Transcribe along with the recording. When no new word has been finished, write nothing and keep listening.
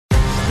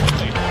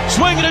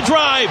swing and a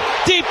drive,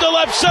 deep to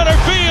left center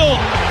field,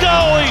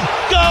 going,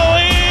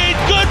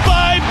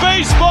 goodbye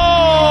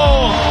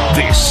baseball!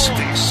 This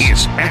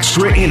is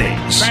Extra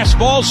Innings.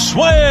 Fastball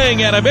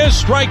swing and a miss,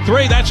 strike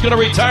three, that's going to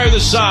retire the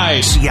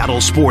side.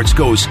 Seattle sports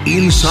goes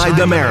inside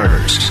the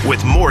Mariners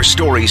with more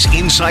stories,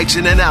 insights,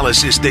 and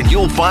analysis than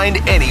you'll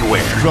find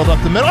anywhere. Drilled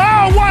up the middle.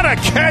 Oh, what a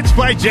catch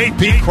by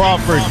J.P.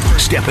 Crawford.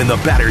 Step in the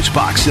batter's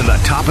box in the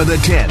top of the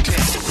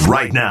 10th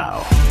right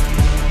now.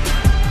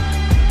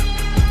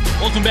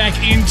 Welcome back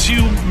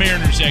into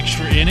Mariners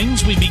Extra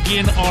Innings. We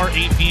begin our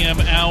 8 p.m.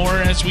 hour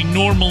as we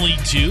normally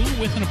do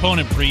with an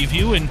opponent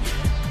preview. And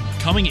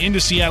coming into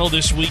Seattle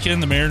this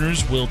weekend, the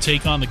Mariners will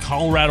take on the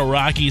Colorado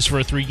Rockies for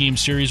a 3-game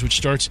series, which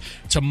starts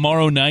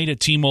tomorrow night at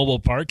T-Mobile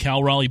Park.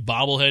 Cal Raleigh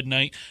bobblehead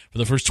night for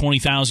the first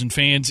 20,000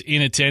 fans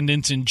in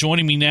attendance. And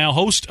joining me now,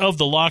 host of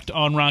the Locked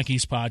on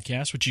Rockies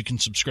podcast, which you can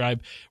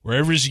subscribe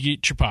wherever you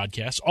get your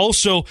podcasts.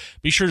 Also,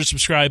 be sure to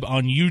subscribe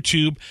on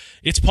YouTube.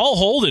 It's Paul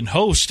Holden,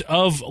 host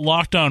of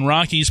Locked on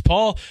Rockies.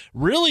 Paul,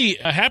 really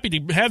happy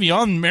to have you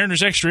on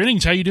Mariners Extra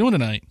Innings. How you doing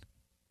tonight?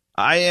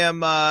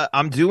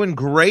 I'm doing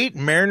great.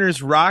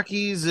 Mariners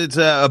Rockies. It's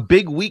a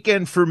big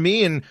weekend for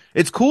me, and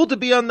it's cool to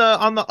be on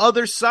the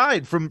other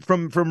side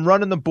from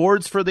running the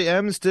boards for the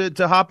M's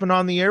to hopping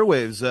on the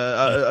airwaves.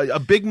 A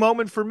big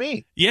moment for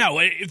me. Yeah,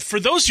 for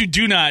those who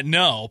do not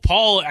know,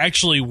 Paul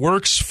actually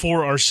works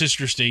for our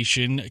sister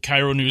station,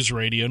 Cairo News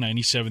Radio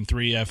 97.3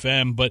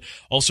 FM, but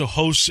also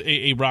hosts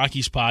a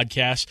Rockies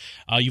podcast.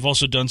 You've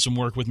also done some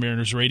work with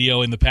Mariners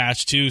Radio in the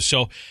past too.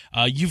 So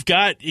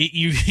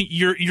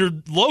you're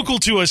local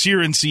to us here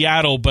in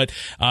Seattle, but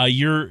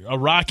you're a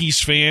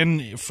Rockies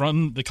fan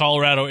from the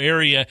Colorado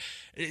area.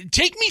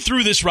 Take me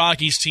through this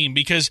Rockies team,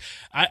 because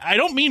I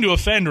don't mean to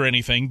offend or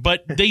anything,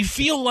 but they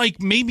feel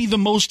like maybe the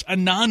most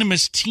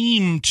anonymous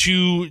team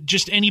to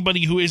just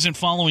anybody who isn't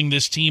following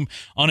this team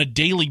on a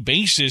daily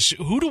basis.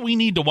 Who do we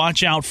need to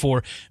watch out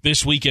for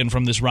this weekend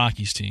from this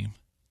Rockies team?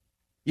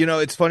 You know,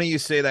 it's funny you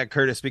say that,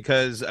 Curtis,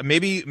 because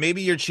maybe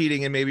you're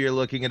cheating and maybe you're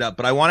looking it up,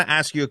 but I want to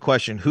ask you a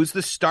question. Who's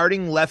the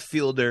starting left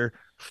fielder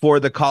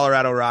for the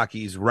Colorado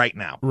Rockies right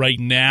now? Right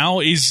now?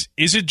 Is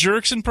it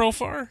Jurickson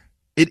Profar?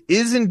 It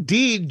is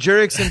indeed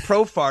Jurickson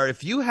Profar.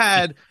 If you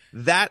had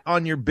that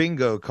on your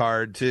bingo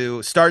card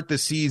to start the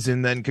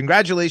season, then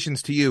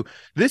congratulations to you.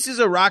 This is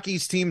a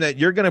Rockies team that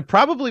you're going to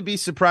probably be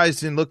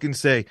surprised and look and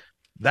say,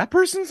 that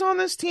person's on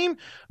this team?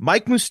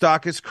 Mike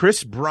Moustakas,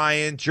 Chris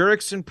Bryant,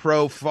 Jurickson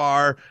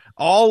Profar,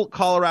 all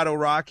Colorado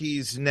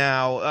Rockies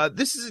now.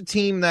 This is a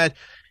team that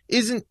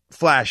isn't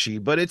flashy,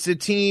 but it's a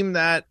team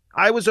that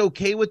I was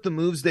okay with the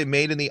moves they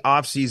made in the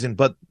offseason,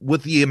 but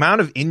with the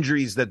amount of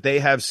injuries that they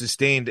have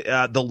sustained,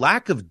 the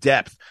lack of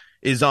depth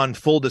is on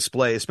full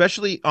display,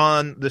 especially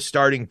on the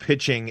starting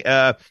pitching.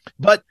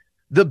 But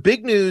the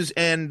big news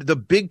and the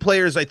big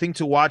players I think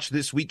to watch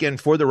this weekend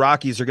for the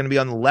Rockies are going to be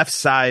on the left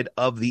side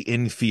of the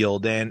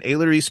infield. And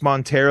Elehuris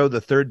Montero,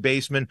 the third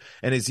baseman,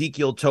 and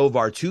Ezequiel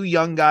Tovar, two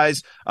young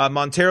guys.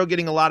 Montero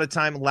getting a lot of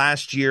time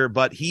last year,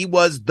 but he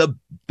was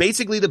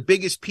basically the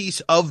biggest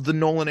piece of the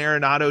Nolan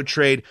Arenado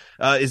trade.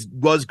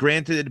 Was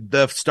granted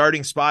the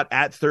starting spot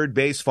at third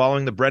base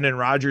following the Brendan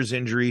Rodgers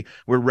injury,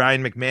 where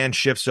Ryan McMahon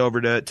shifts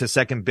over to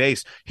second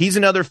base. He's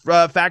another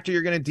factor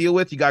you're going to deal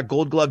with. You got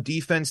Gold Glove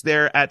defense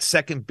there at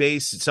second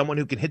base, someone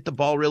who can hit the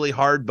ball really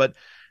hard. But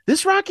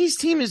this Rockies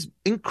team is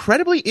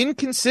incredibly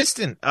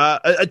inconsistent.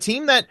 A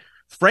team that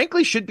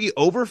frankly should be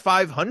over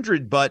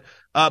 500, but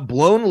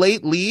blown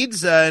late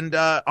leads and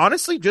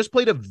honestly just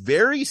played a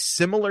very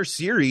similar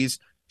series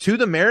to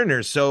the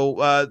Mariners. So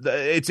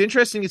it's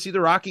interesting to see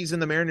the Rockies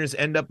and the Mariners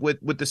end up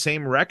with the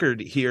same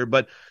record here,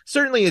 but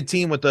certainly a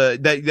team with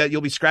that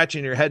you'll be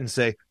scratching your head and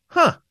say,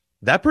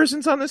 that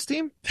person's on this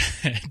team?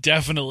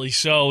 Definitely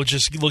so.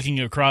 Just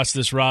looking across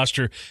this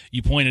roster,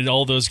 you pointed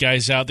all those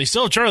guys out. They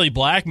still have Charlie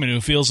Blackmon,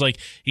 who feels like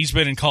he's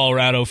been in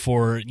Colorado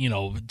for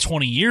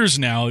 20 years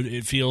now.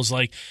 It feels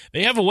like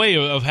they have a way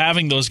of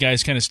having those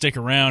guys kind of stick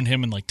around,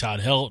 him and like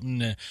Todd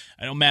Helton.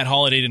 I know Matt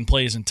Holliday didn't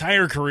play his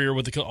entire career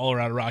with the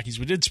Colorado Rockies,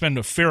 but did spend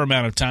a fair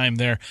amount of time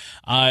there.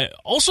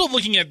 Also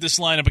looking at this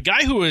lineup, a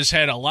guy who has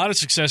had a lot of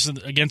success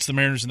against the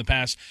Mariners in the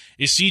past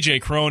is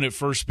C.J. Cron at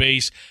first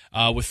base,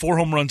 with 4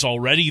 home runs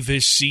already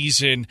this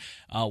season.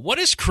 What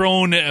has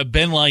Cron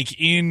been like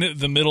in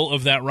the middle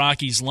of that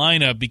Rockies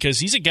lineup? Because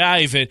he's a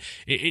guy that,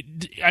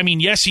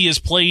 yes, he has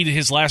played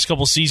his last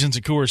couple seasons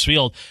at Coors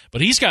Field,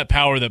 but he's got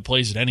power that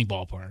plays at any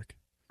ballpark.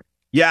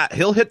 Yeah,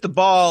 he'll hit the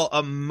ball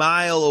a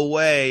mile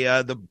away.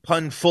 The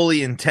pun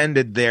fully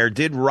intended there.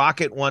 Did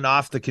rocket one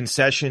off the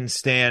concession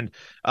stand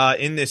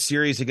in this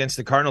series against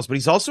the Cardinals, but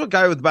he's also a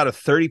guy with about a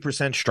 30%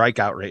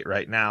 strikeout rate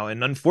right now.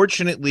 And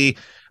unfortunately,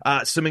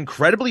 some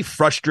incredibly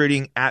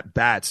frustrating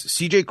at-bats.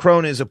 CJ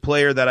Cron is a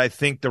player that I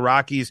think the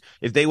Rockies,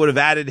 if they would have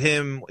added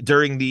him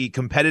during the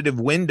competitive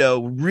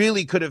window,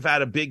 really could have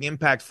had a big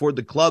impact for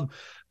the club.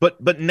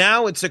 But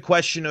now it's a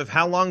question of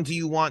how long do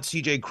you want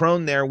C.J.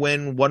 Cron there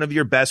when one of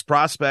your best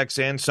prospects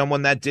and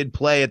someone that did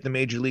play at the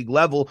major league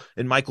level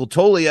in Michael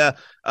Toglia,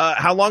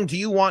 how long do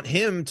you want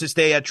him to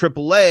stay at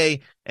AAA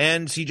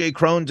and CJ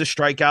Cron to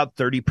strike out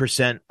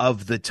 30%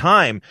 of the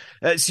time.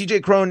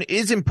 CJ Cron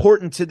is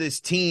important to this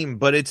team,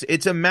 but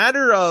it's a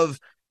matter of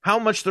how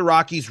much the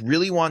Rockies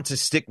really want to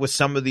stick with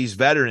some of these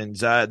veterans.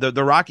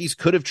 The Rockies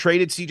could have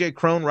traded CJ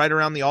Cron right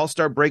around the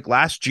All-Star break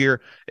last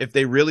year if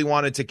they really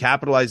wanted to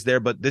capitalize there.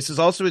 But this is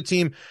also a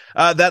team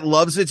that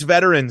loves its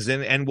veterans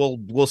and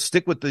will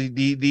stick with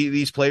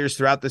these players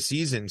throughout the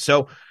season.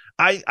 So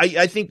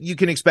I think you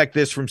can expect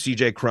this from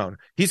CJ Cron.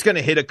 He's going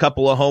to hit a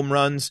couple of home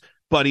runs,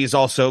 but he's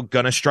also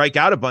going to strike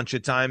out a bunch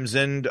of times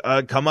and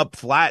come up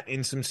flat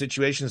in some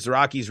situations the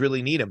Rockies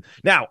really need him.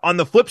 Now, on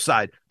the flip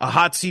side, a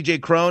hot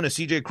CJ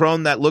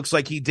Cron that looks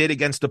like he did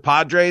against the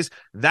Padres,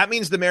 that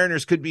means the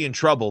Mariners could be in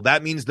trouble.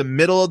 That means the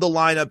middle of the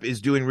lineup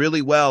is doing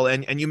really well.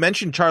 And you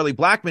mentioned Charlie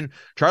Blackmon.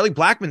 Charlie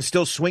Blackmon's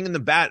still swinging the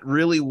bat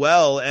really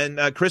well,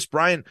 and Chris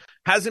Bryant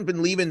hasn't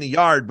been leaving the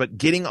yard, but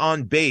getting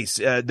on base.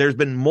 There's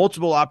been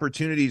multiple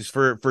opportunities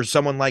for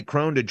someone like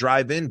Cron to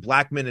drive in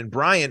Blackmon and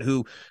Bryant,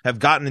 who have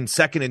gotten in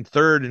second and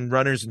third and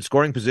runners in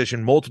scoring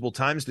position multiple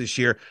times this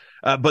year.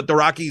 But the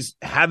Rockies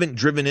haven't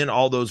driven in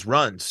all those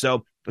runs.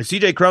 So if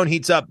CJ Cron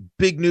heats up,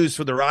 big news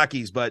for the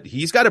Rockies, but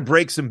he's got to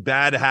break some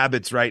bad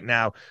habits right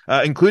now,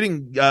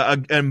 including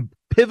a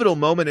pivotal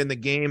moment in the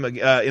game,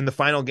 in the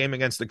final game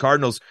against the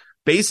Cardinals.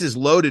 Bases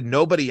loaded,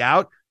 nobody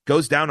out.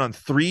 Goes down on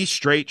 3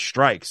 straight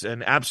strikes,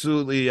 and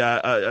absolutely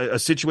a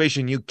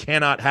situation you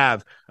cannot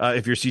have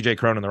if you're CJ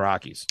Cron and the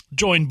Rockies.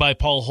 Joined by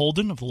Paul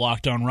Holden of the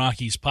Locked On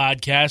Rockies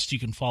podcast. You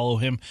can follow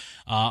him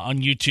on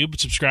YouTube,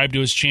 subscribe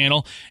to his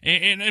channel.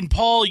 And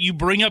Paul, you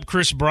bring up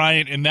Chris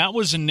Bryant, and that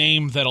was a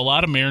name that a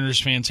lot of Mariners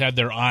fans had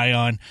their eye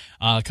on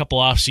a couple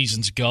off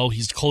seasons ago.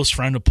 He's a close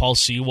friend of Paul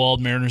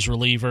Sewald, Mariners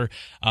reliever.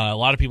 A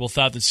lot of people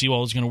thought that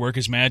Sewald was going to work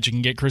his magic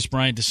and get Chris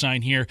Bryant to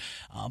sign here.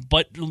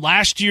 But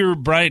last year,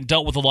 Bryant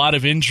dealt with a lot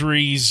of injuries,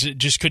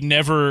 just could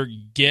never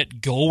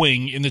get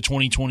going in the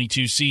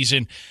 2022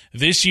 season.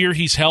 This year,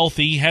 he's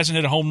healthy, hasn't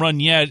hit a home run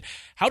yet.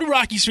 How do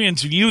Rockies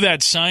fans view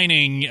that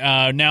signing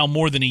now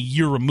more than a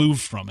year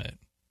removed from it?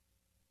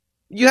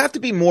 You have to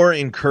be more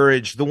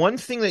encouraged. The one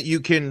thing that you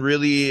can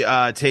really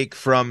take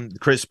from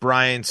Chris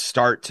Bryant's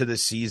start to the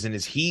season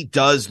is he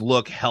does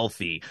look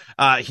healthy.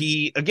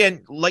 He,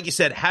 again, like you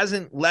said,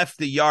 hasn't left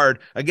the yard.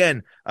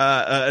 Again,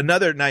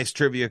 another nice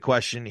trivia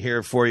question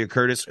here for you,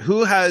 Curtis.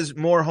 Who has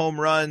more home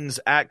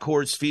runs at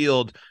Coors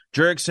Field,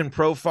 Jurickson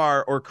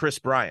Profar or Chris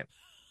Bryant?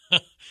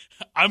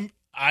 I'm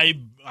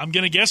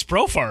going to guess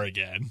Profar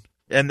again.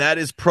 And that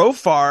is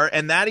Profar,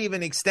 and that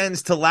even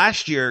extends to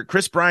last year.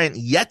 Chris Bryant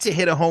yet to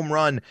hit a home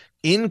run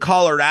in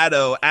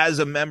Colorado as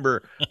a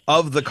member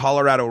of the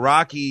Colorado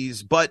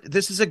Rockies. But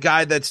this is a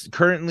guy that's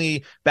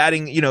currently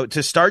batting,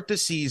 to start the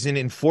season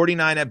in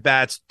 49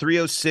 at-bats,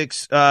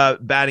 306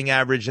 batting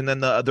average, and then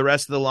the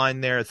rest of the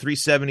line there,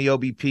 370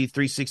 OBP,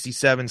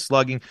 367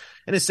 slugging,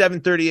 and a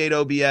 738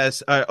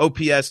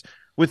 OPS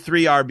with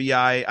 3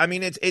 RBI. I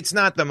mean, it's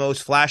not the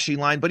most flashy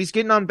line, but he's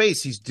getting on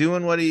base. He's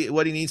doing what he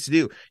needs to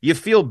do. You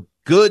feel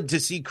good to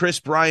see Chris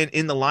Bryant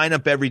in the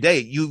lineup every day.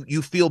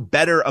 You feel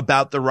better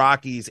about the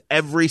Rockies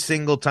every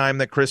single time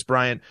that Chris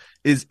Bryant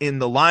is in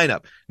the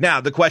lineup. Now,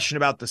 the question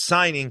about the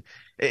signing,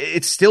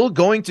 it's still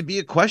going to be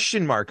a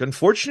question mark.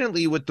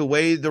 Unfortunately, with the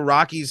way the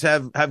Rockies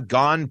have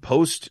gone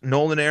post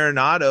Nolan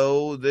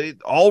Arenado,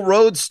 all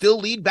roads still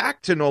lead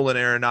back to Nolan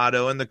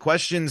Arenado, and the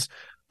questions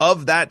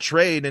of that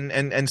trade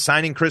and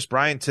signing Chris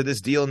Bryant to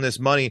this deal and this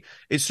money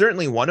is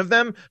certainly one of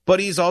them, but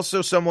he's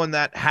also someone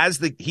that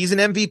he's an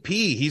MVP.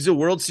 He's a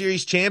World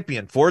Series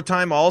champion,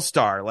 4-time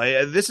All-Star.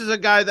 This is a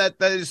guy that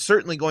is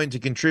certainly going to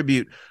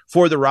contribute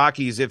for the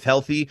Rockies if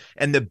healthy.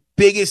 And the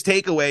biggest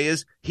takeaway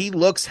is he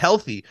looks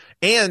healthy.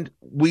 And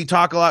we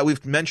talk a lot,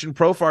 we've mentioned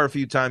Profar a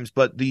few times,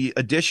 but the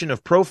addition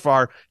of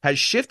Profar has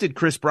shifted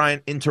Chris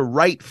Bryant into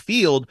right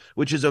field,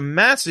 which is a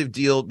massive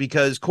deal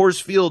because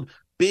Coors Field,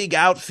 big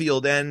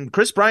outfield, and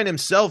Chris Bryant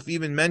himself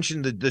even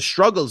mentioned the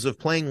struggles of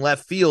playing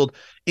left field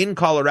in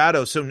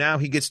Colorado. So now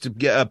he gets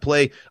to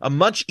play a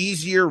much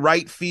easier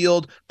right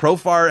field.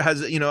 Profar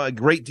has a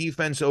great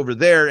defense over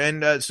there,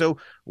 and so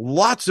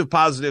lots of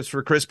positives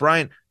for Chris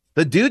Bryant.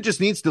 The dude just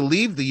needs to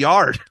leave the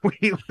yard.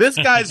 This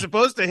guy is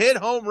supposed to hit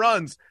home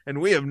runs,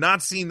 and we have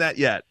not seen that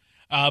yet.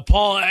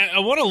 Paul, I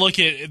want to look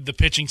at the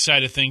pitching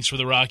side of things for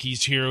the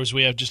Rockies here as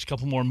we have just a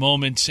couple more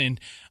moments. And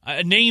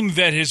a name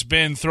that has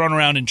been thrown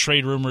around in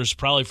trade rumors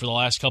probably for the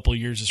last couple of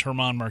years is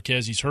German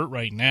Marquez. He's hurt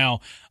right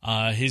now.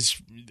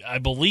 I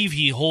believe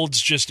he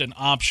holds just an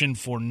option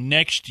for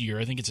next year.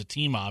 I think it's a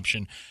team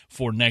option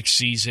for next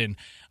season.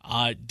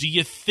 Do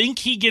you think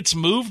he gets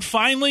moved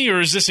finally, or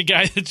is this a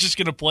guy that's just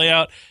going to play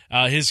out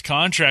his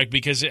contract?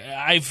 Because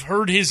I've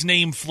heard his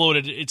name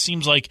floated, it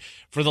seems like,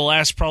 for the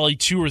last probably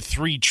 2 or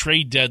 3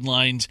 trade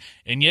deadlines,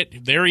 and yet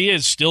there he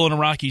is still in a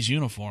Rockies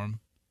uniform.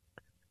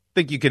 I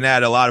think you can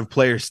add a lot of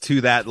players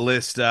to that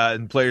list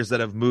and players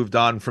that have moved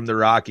on from the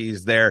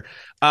Rockies there.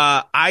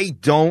 I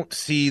don't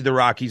see the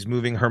Rockies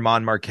moving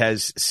German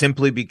Marquez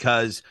simply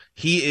because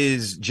he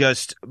is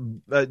just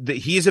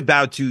he's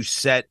about to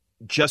set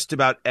just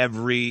about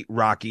every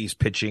Rockies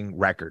pitching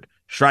record.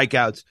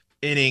 Strikeouts,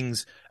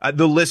 innings.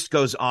 The list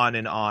goes on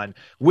and on.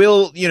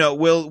 Will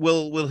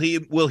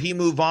he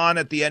move on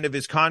at the end of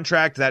his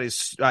contract? That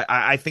is,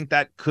 I think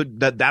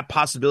that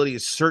possibility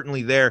is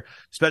certainly there,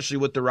 especially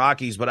with the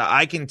Rockies. But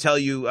I can tell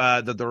you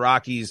that the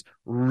Rockies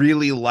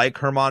really like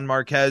German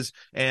Marquez,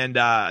 and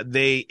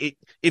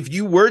if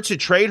you were to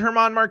trade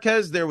German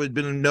Marquez, there would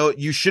have been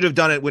you should have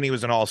done it when he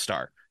was an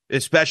all-star,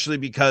 especially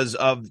because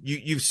of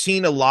you've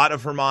seen a lot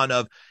of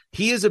German.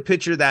 He is a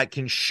pitcher that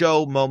can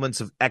show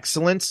moments of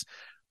excellence,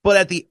 but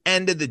at the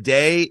end of the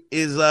day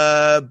is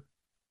 3-2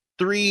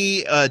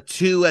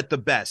 at the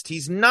best.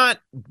 He's not,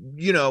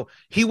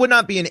 he would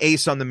not be an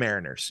ace on the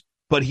Mariners,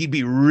 but he'd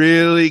be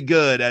really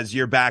good as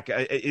your back.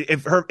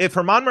 If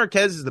German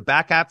Marquez is the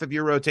back half of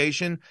your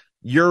rotation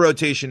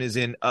is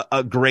in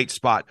a great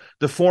spot.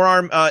 The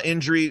forearm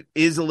injury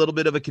is a little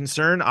bit of a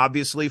concern.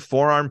 Obviously,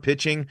 forearm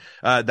pitching,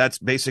 that's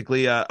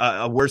basically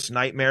a worse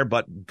nightmare,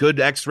 but good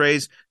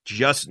x-rays,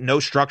 just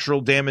no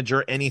structural damage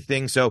or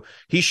anything. So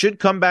he should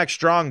come back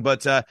strong,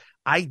 but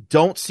I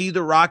don't see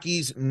the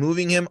Rockies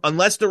moving him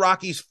unless the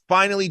Rockies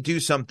finally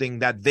do something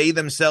that they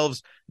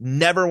themselves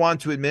never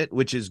want to admit,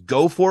 which is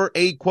go for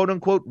a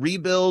quote-unquote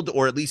rebuild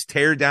or at least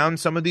tear down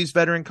some of these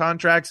veteran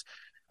contracts.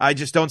 I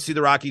just don't see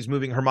the Rockies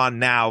moving German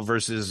now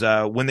versus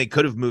when they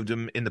could have moved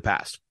him in the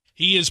past.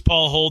 He is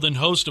Paul Holden,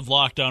 host of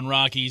Locked On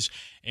Rockies,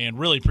 and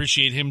really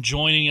appreciate him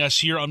joining us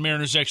here on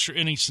Mariners Extra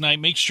Innings tonight.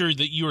 Make sure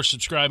that you are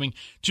subscribing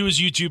to his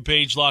YouTube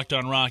page, Locked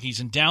On Rockies,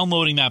 and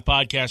downloading that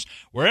podcast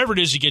wherever it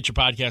is you get your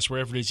podcast,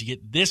 wherever it is you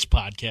get this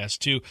podcast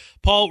too.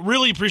 Paul,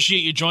 really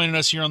appreciate you joining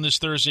us here on this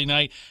Thursday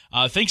night.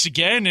 Thanks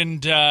again,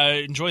 and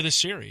enjoy this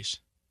series.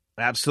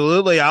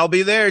 Absolutely. I'll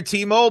be there.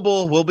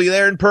 T-Mobile. We'll be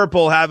there in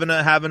purple having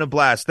a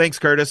blast. Thanks,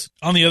 Curtis.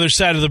 On the other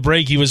side of the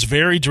break, he was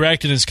very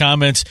direct in his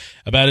comments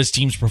about his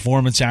team's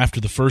performance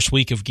after the first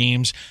week of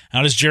games.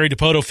 How does Jerry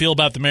Dipoto feel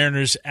about the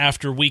Mariners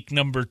after week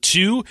number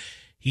 2?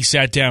 He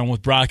sat down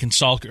with Brock and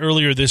Salk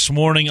earlier this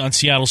morning on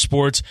Seattle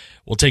Sports.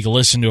 We'll take a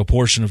listen to a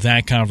portion of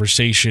that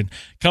conversation.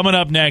 Coming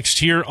up next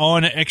here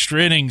on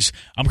Extra Innings,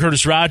 I'm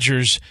Curtis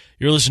Rogers.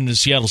 You're listening to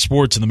Seattle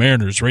Sports and the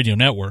Mariners Radio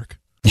Network.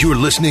 You're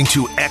listening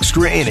to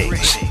Extra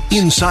Innings,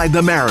 Inside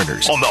the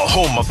Mariners, on the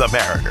home of the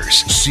Mariners,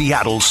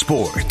 Seattle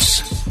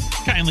Sports.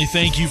 Kindly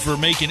thank you for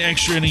making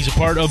Extra Innings a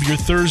part of your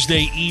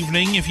Thursday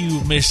evening. If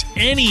you miss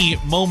any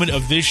moment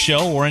of this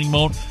show or any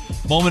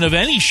moment of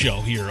any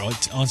show here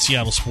on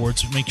Seattle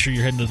Sports, make sure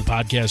you're heading to the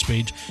podcast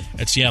page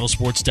at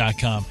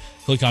seattlesports.com.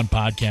 Click on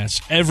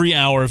podcasts. Every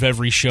hour of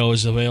every show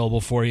is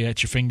available for you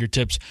at your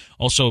fingertips.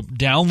 Also,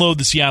 download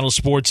the Seattle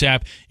Sports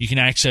app. You can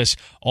access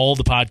all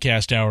the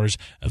podcast hours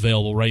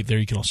available right there.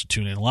 You can also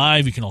tune in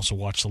live. You can also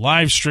watch the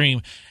live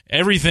stream.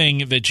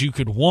 Everything that you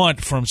could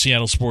want from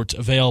Seattle Sports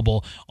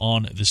available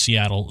on the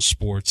Seattle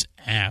Sports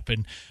app.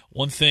 And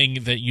one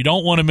thing that you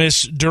don't want to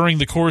miss during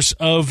the course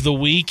of the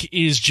week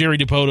is Jerry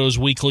Dipoto's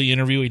weekly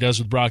interview he does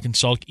with Brock and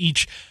Salk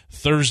each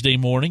Thursday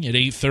morning at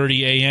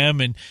 8:30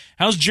 a.m. And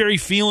how's Jerry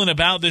feeling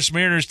about this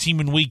Mariners team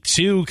in week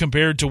 2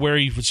 compared to where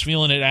he was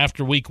feeling it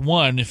after week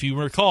 1? If you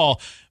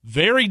recall,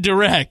 very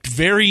direct,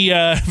 very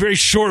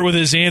short with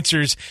his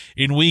answers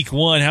in week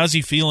 1. How's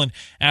he feeling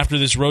after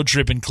this road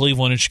trip in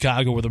Cleveland and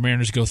Chicago where the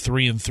Mariners go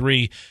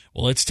 3-3?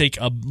 Well, let's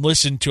take a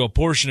listen to a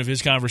portion of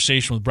his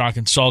conversation with Brock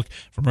and Salk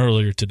from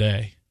earlier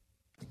today.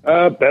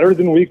 Better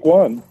than week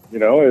 1.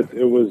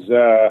 It was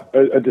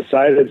a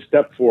decided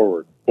step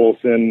forward, both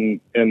in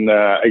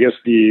I guess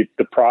the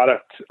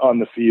product on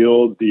the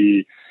field,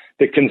 the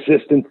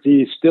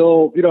consistency.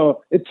 Still,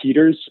 it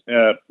teeters,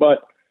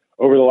 but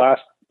over the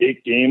last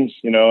 8 games,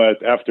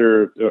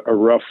 after a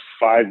rough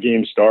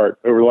 5-game start,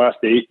 over the last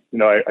 8,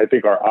 I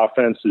think our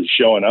offense is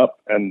showing up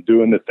and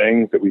doing the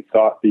things that we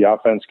thought the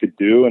offense could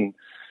do, and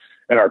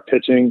our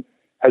pitching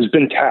has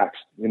been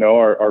taxed.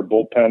 Our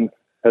bullpen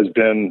has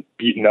been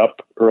beaten up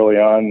early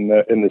on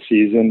in the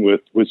season with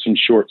some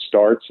short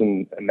starts,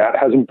 and that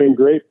hasn't been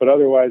great. But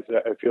otherwise,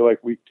 I feel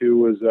like week 2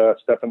 was a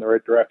step in the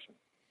right direction.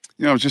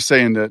 I was just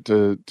saying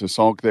to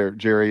Salk there,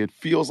 Jerry, it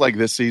feels like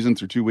this season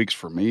through 2 weeks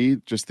for me,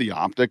 just the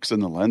optics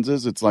and the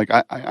lenses. It's like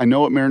I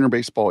know what Mariner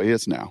baseball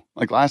is now.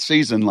 Like last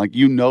season,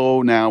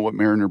 now what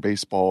Mariner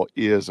baseball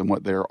is and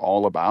what they're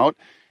all about.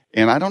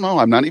 And I don't know,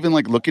 I'm not even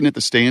looking at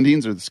the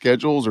standings or the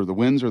schedules or the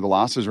wins or the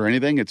losses or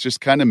anything. It's just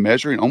kind of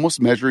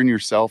almost measuring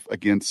yourself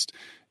against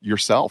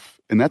yourself.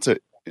 And I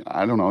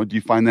don't know, do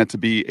you find that to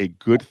be a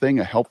good thing,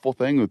 a helpful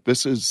thing? That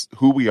this is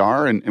who we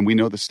are and we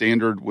know the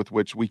standard with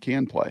which we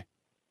can play?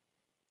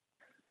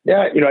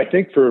 Yeah, I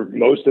think for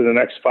most of the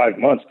next 5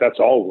 months, that's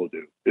all we'll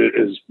do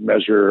is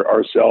measure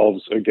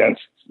ourselves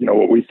against,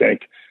 what we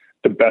think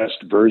the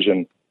best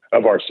version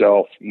of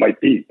ourselves might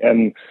be.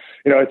 And,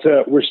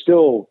 we're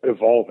still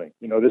evolving.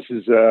 This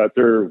is,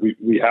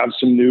 we have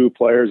some new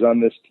players on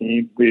this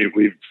team.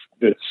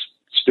 It's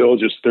still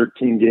just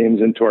 13 games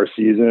into our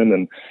season,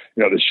 and,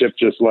 the ship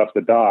just left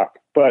the dock,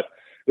 but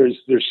there's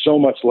so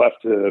much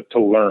left to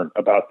learn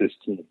about this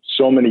team.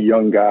 So many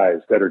young guys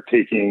that are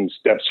taking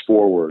steps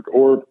forward,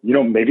 or,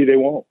 maybe they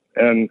won't.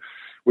 And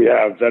we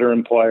have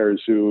veteran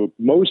players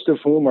most of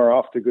whom are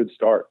off to good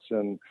starts.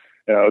 And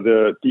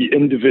The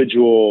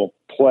individual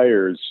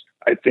players,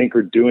 I think,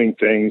 are doing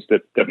things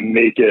that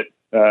make it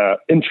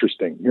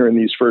interesting here in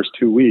these first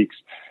 2 weeks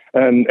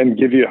and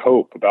give you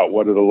hope about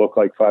what it'll look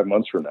like 5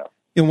 months from now.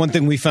 And one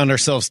thing we found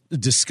ourselves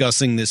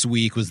discussing this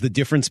week was the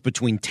difference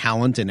between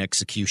talent and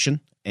execution.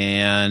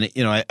 And,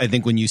 I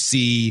think when you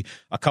see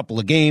a couple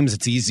of games,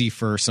 it's easy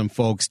for some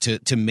folks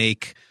to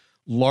make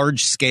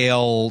large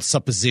scale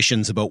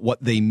suppositions about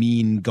what they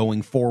mean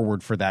going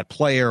forward for that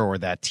player or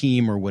that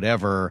team or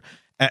whatever.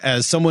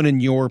 As someone in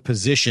your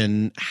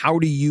position, how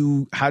do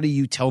you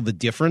tell the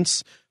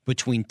difference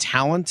between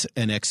talent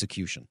and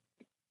execution?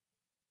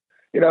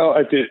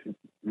 I think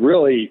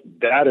really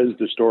that is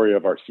the story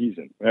of our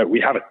season. We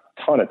have a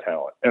ton of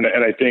talent, and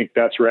I think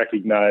that's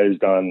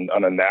recognized on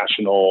a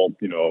national,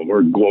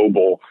 or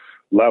global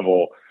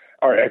level.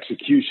 Our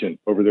execution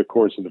over the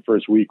course of the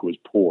first week was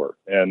poor,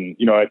 and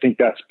I think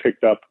that's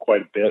picked up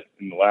quite a bit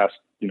in the last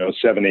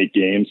 7-8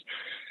 games.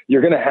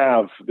 You're going to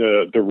have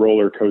the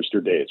roller coaster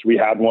days. We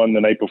had one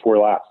the night before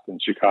last in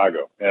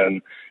Chicago,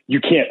 and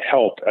you can't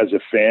help as a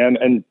fan.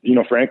 And,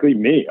 frankly,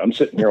 I'm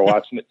sitting here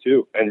watching it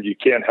too. And you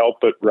can't help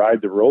but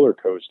ride the roller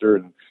coaster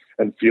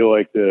and feel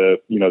like the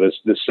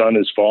sun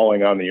is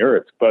falling on the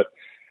earth. But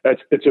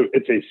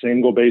it's a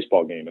single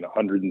baseball game in a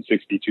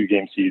 162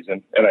 game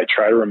season. And I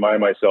try to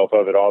remind myself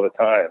of it all the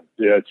time.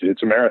 Yeah,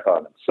 it's a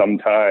marathon.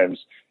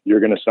 Sometimes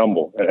you're going to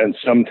stumble, and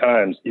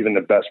sometimes even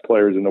the best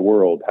players in the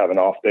world have an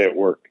off day at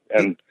work.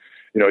 And,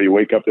 you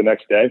wake up the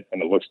next day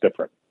and it looks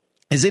different.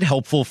 Is it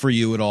helpful for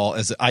you at all,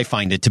 as I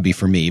find it to be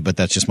for me, but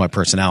that's just my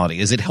personality,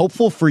 is it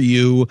helpful for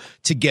you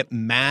to get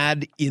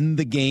mad in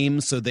the game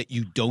so that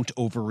you don't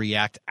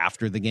overreact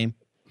after the game?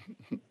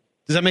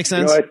 Does that make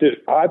sense?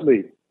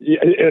 Oddly,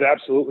 it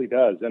absolutely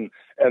does.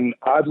 And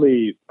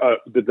oddly,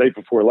 the day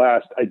before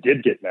last, I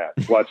did get mad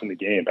watching the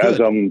game. As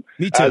I'm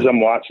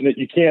watching it,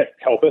 you can't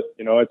help it.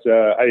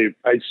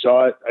 I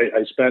saw it.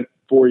 I spent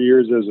 4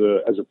 years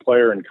as a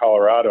player in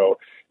Colorado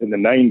in the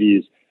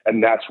 90s,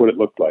 and that's what it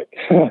looked like.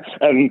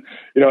 and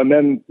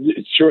then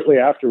shortly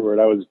afterward,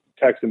 I was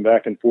texting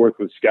back and forth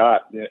with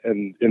Scott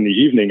in the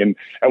evening,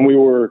 and we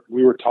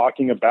were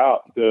talking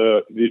about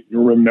the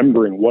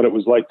remembering what it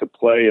was like to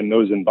play in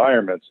those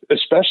environments,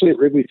 especially at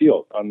Wrigley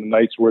Field on the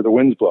nights where the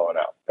wind's blowing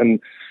out. And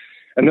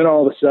then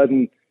all of a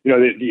sudden,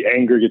 the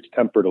anger gets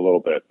tempered a little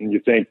bit, and you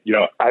think,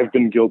 I've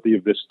been guilty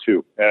of this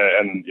too,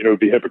 and it'd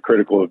be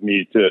hypocritical of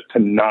me to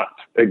not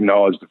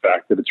acknowledge the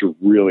fact that it's a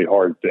really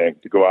hard thing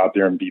to go out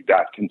there and be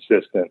that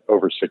consistent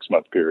over a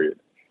 6-month period.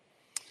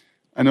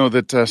 I know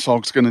that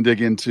Salk's going to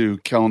dig into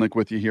Kelenic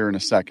with you here in a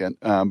second,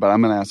 but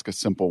I'm going to ask a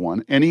simple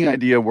one. Any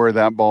idea where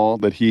that ball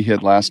that he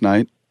hit last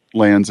night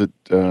lands at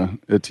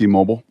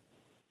T-Mobile?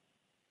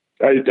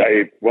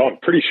 I'm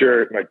pretty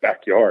sure in my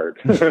backyard.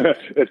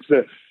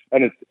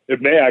 It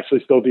may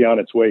actually still be on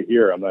its way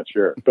here. I'm not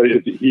sure, but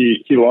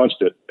he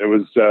launched it. It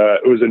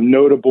was a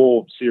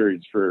notable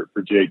series for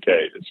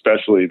JK,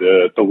 especially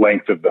the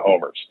length of the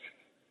homers.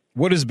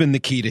 What has been the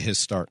key to his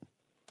start?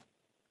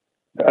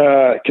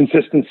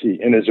 Consistency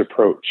in his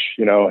approach.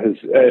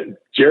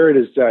 Jared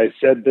has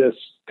said this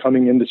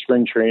coming into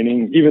spring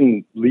training,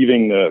 even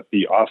leaving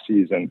the off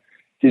season.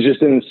 He's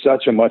just in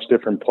such a much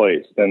different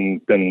place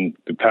than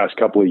the past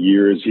couple of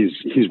years.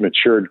 He's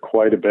matured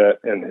quite a bit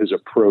in his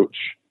approach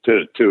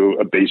to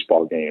a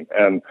baseball game.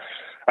 And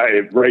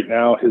right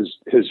now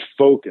his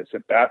focus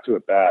at bat to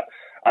at bat,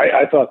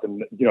 I thought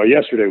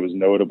yesterday was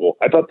notable.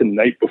 I thought the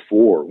night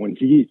before when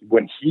he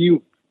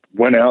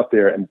went out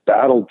there and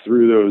battled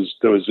through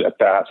those at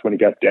bats when he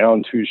got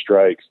down 2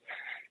 strikes,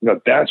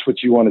 that's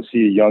what you want to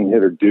see a young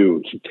hitter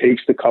do. He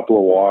takes the couple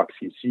of walks,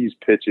 he sees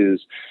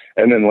pitches,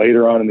 and then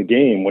later on in the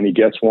game, when he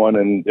gets one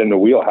in the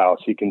wheelhouse,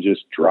 he can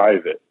just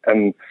drive it.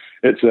 And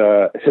it's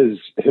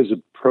his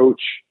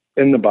approach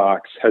in the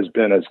box has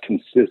been as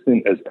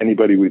consistent as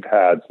anybody we've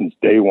had since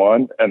day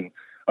one. And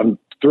I'm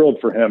thrilled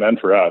for him and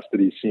for us that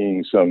he's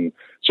seeing some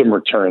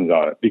returns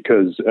on it,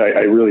 because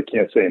I really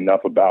can't say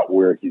enough about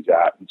where he's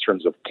at in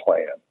terms of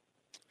plan.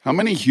 How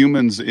many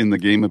humans in the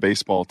game of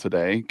baseball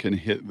today can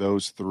hit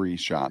those 3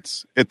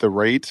 shots at the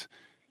rate,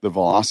 the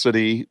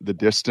velocity, the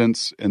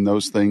distance, and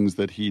those things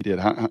that he did?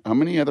 How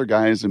many other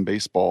guys in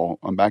baseball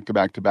on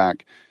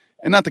back-to-back-to-back,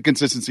 and not the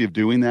consistency of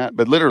doing that,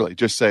 but literally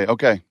just say,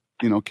 okay,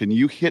 can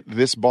you hit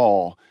this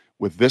ball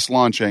with this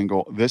launch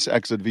angle, this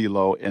exit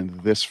velo, and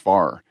this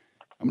far?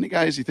 How many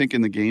guys do you think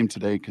in the game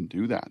today can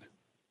do that?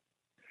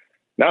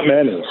 Not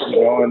many.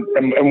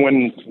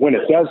 And when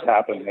it does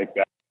happen like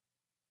that,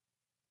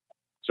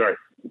 sorry,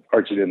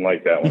 Archie didn't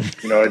like that one.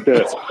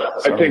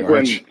 I think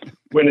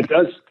when it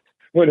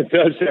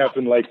does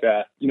happen like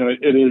that,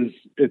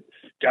 it's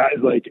guys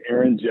like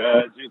Aaron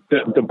Judge,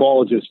 the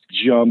ball just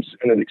jumps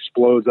and it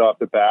explodes off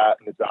the bat,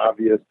 and it's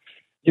obvious.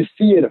 You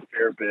see it a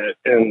fair bit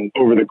and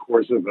over the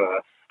course of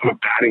a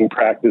batting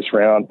practice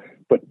round,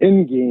 but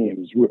in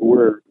games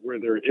where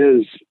there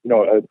is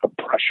a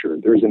pressure,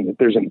 there's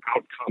an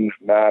outcome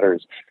that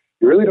matters.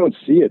 You really don't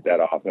see it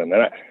that often.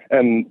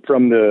 And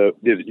from the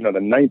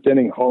 9th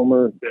inning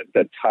homer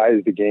that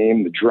ties the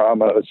game, the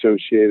drama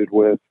associated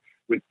with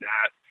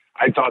that,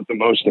 I thought the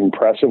most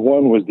impressive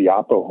one was the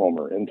Oppo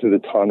homer into the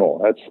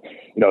tunnel.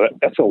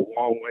 That's a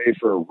long way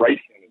for a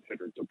right-handed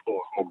hitter to pull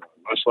a home run,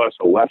 much less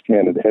a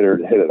left-handed hitter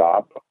to hit it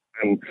Oppo.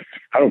 And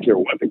I don't care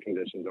what the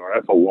conditions are.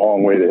 That's a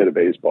long way to hit a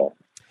baseball.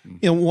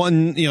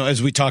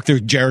 As we talked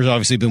through, Jared's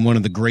obviously been one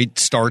of the great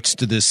starts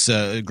to this,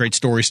 great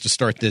stories to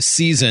start this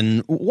season.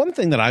 One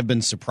thing that I've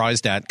been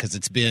surprised at, because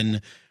it's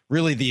been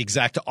really the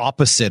exact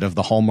opposite of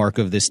the hallmark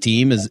of this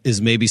team,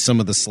 is maybe some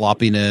of the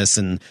sloppiness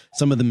and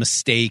some of the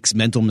mistakes,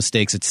 mental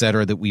mistakes, et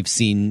cetera, that we've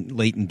seen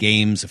late in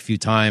games a few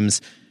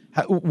times.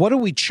 What do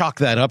we chalk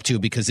that up to?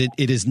 Because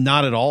it has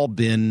not at all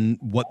been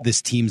what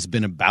this team's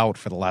been about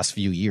for the last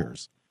few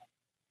years.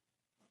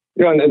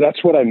 And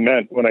that's what I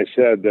meant when I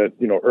said that,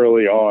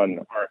 early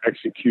on, our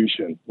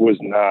execution was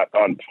not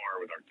on par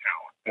with our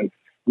talent. And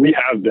we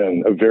have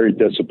been a very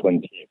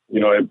disciplined team,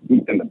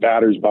 in the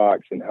batter's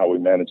box and how we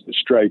manage the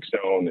strike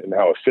zone and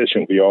how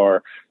efficient we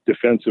are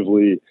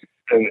defensively.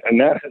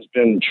 And that has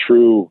been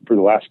true for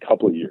the last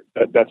couple of years.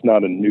 That's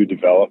not a new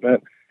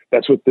development.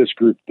 That's what this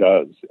group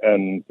does.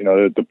 And,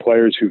 the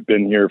players who've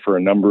been here for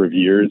a number of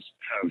years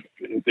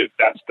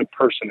that's the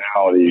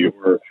personality,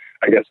 or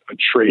I guess a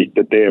trait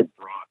that they have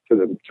brought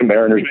to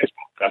Mariners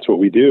baseball. That's what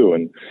we do.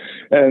 And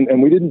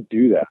we didn't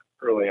do that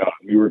early on.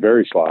 We were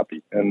very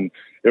sloppy. And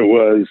it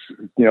was,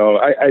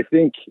 I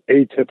think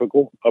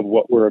atypical of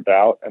what we're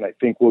about. And I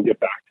think we'll get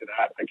back to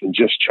that. I can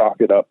just chalk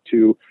it up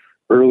to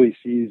early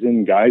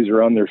season. Guys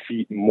are on their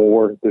feet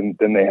more than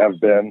they have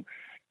been.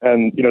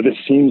 And, this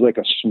seems like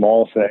a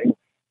small thing.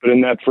 But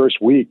in that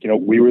first week,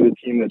 we were the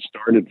team that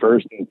started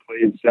first and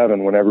played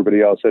 7 when everybody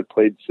else had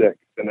played 6.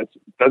 And it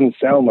doesn't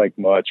sound like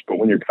much, but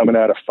when you're coming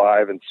out of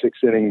 5 and 6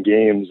 inning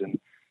games in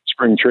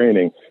spring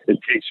training, it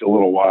takes you a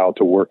little while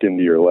to work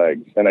into your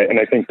legs. And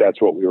I think that's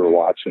what we were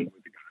watching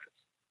with the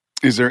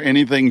guys. Is there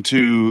anything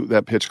to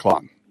that pitch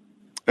clock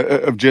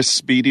of just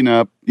speeding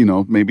up?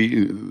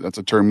 Maybe that's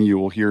a term you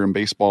will hear in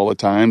baseball at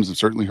times. I've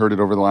certainly heard it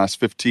over the last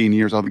 15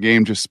 years, how the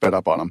game just sped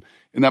up on him.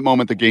 In that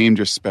moment, the game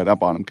just sped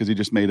up on him because he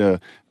just made a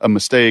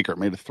mistake or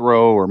made a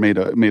throw or made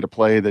a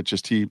play that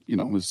just he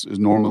was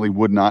normally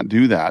would not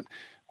do that.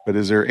 But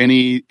is there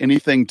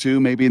anything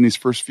to maybe in these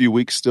first few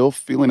weeks still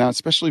feeling out,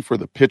 especially for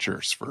the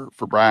pitchers, for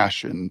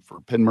Brash and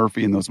for Penn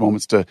Murphy in those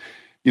moments to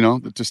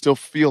still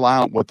feel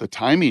out what the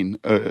timing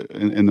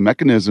and the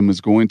mechanism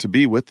is going to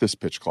be with this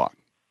pitch clock?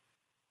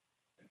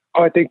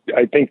 Oh, I think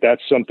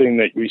that's something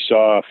that we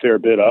saw a fair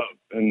bit of,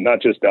 and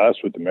not just us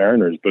with the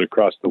Mariners, but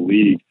across the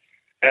league.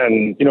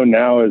 And,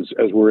 now as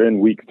we're in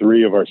week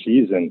 3 of our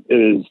season,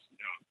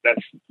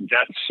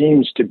 that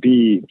seems to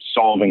be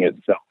solving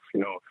itself.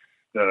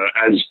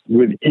 As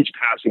with each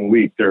passing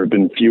week, there have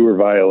been fewer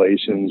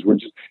violations.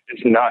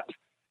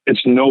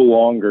 It's no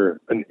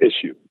longer an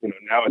issue.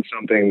 Now it's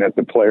something that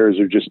the players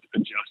are just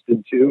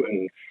adjusted to.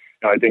 And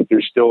I think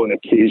there's still an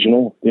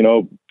occasional,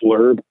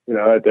 blurb,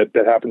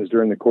 that happens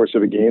during the course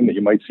of a game that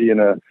you might see in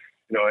a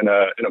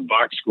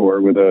box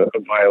score with a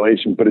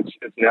violation, but it's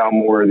now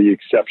more the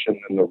exception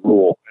than the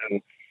rule.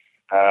 And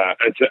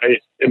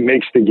it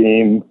makes the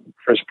game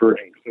crisper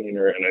and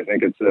cleaner. And I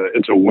think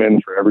it's a win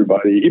for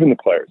everybody, even the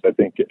players. I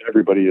think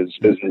everybody is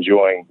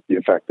enjoying the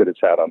effect that it's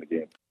had on the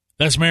game.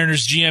 That's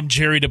Mariners GM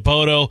Jerry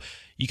Dipoto.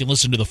 You can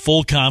listen to the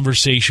full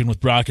conversation with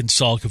Brock and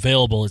Salk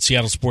available at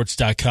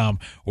seattlesports.com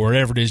or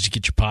wherever it is you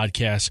get your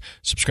podcasts.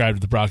 Subscribe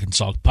to the Brock and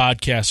Salk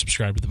podcast.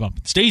 Subscribe to the Bump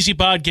and Stacy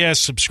podcast.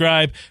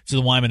 Subscribe to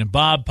the Wyman and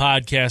Bob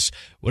podcast.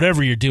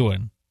 Whatever you're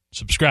doing,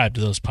 subscribe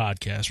to those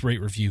podcasts.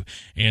 Rate, review,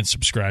 and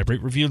subscribe.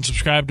 Rate, review, and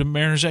subscribe to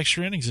Mariners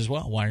Extra Innings as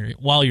well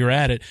while you're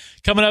at it.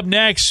 Coming up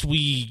next,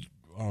 we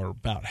are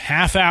about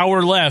half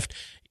hour left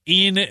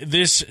in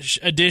this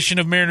edition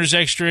of Mariners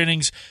Extra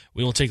Innings.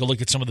 We will take a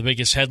look at some of the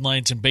biggest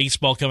headlines in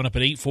baseball coming up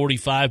at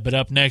 8:45. But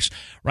up next,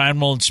 Ryan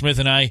Mullen-Smith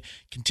and I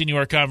continue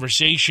our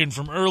conversation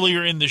from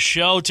earlier in the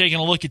show, taking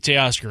a look at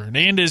Teoscar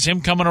Hernandez,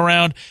 him coming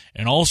around,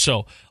 and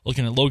also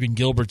looking at Logan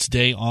Gilbert's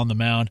day on the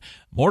mound.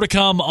 More to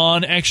come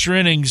on Extra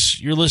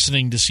Innings. You're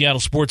listening to Seattle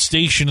Sports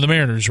Station of the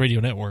Mariners Radio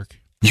Network.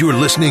 You're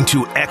listening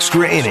to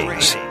Extra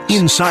Innings,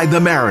 Inside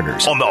the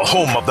Mariners, on the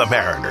home of the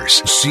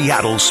Mariners,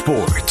 Seattle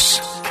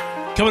Sports.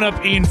 Coming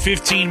up in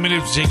 15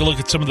 minutes, take a look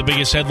at some of the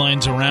biggest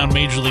headlines around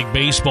Major League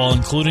Baseball,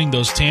 including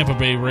those Tampa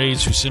Bay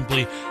Rays who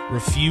simply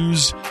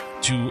refuse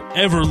to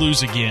ever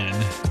lose again.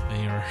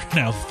 They are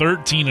now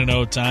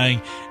 13-0,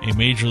 tying a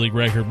Major League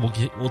record.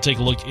 We'll take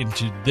a look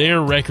into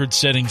their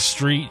record-setting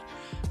streak.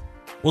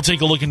 We'll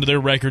take a look into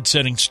their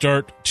record-setting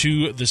start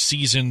to the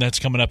season. That's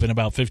coming up in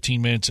about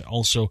 15 minutes.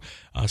 Also,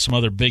 some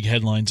other big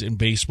headlines in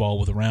baseball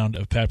with a round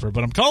of pepper.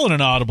 But I'm calling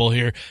an audible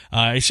here.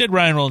 I said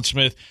Ryan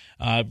Mullen-Smith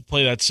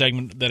play that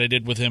segment that I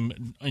did with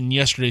him in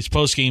yesterday's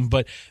postgame,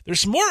 but there's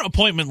some more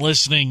appointment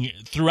listening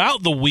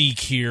throughout the week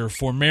here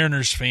for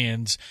Mariners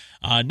fans.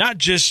 Not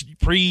just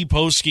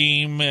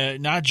pre-postgame,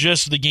 not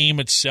just the game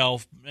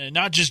itself,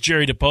 not just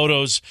Jerry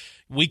Dipoto's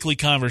weekly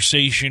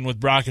conversation with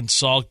Brock and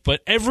Salk,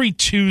 but every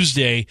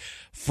Tuesday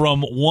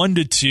from 1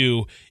 to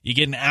 2, you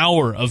get an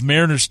hour of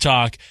Mariners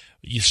talk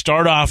You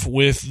start off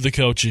with the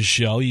coaches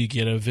show. You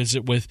get a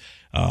visit with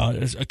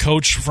a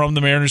coach from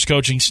the Mariners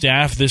coaching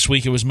staff. This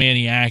week it was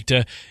Manny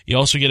Acta. You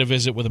also get a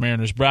visit with a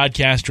Mariners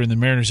broadcaster, and the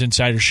Mariners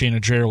insider Shana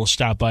Dreher will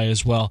stop by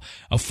as well.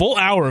 A full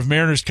hour of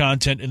Mariners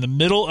content in the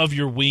middle of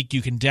your week.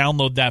 You can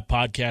download that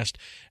podcast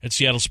at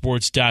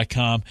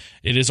seattlesports.com.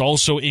 It is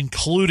also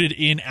included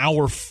in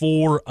hour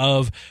 4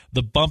 of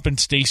the Bump and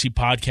Stacy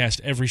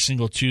podcast every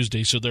single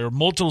Tuesday. So there are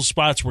multiple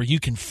spots where you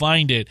can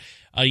find it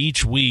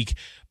each week.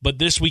 But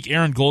this week,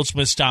 Aaron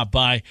Goldsmith stopped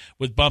by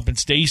with Bump and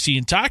Stacy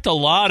and talked a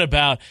lot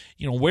about,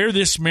 where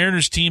this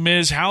Mariners team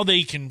is, how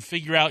they can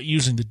figure out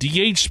using the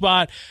DH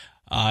spot,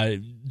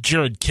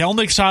 Jared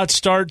Kelnick's hot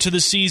start to the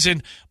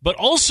season. But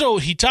also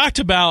he talked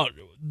about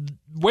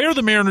where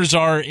the Mariners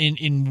are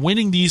in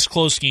winning these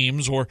close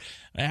games, or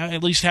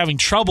at least having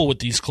trouble with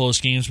these close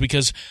games,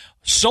 because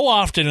so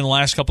often in the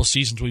last couple of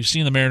seasons we've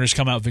seen the Mariners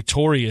come out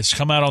victorious,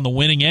 come out on the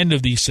winning end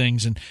of these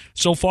things, and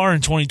so far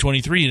in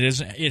 2023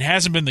 it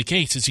hasn't been the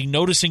case. Is he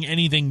noticing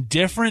anything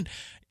different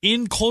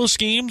in close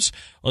games?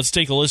 Let's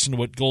take a listen to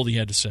what Goldie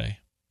had to say.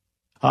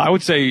 I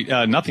would say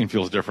nothing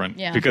feels different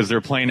because they're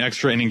playing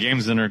extra inning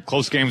games and they're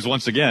close games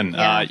once again.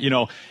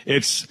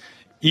 It's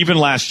even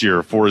last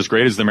year, for as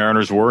great as the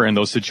Mariners were in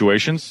those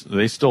situations,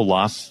 they still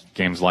lost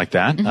games like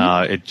that.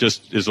 Mm-hmm. It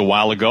just is a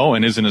while ago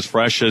and isn't as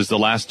fresh as the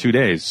last 2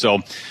 days. So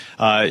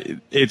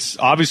it's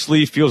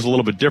obviously feels a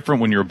little bit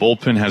different when your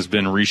bullpen has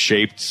been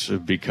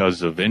reshaped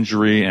because of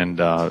injury and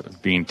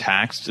being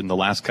taxed in the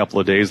last couple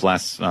of days,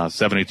 last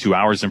 72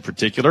 hours in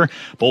particular.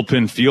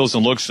 Bullpen feels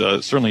and looks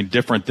certainly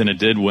different than it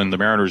did when the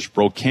Mariners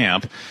broke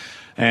camp.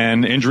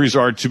 And injuries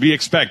are to be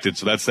expected,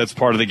 so that's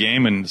part of the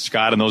game, and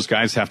Scott and those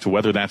guys have to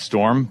weather that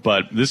storm.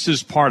 But this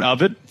is part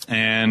of it,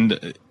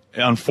 and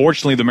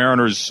unfortunately the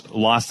Mariners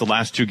lost the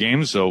last 2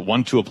 games,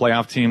 one to a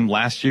playoff team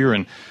last year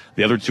and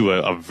the other to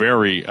a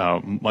very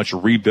much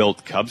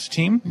rebuilt Cubs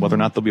team. Whether or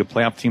not they'll be a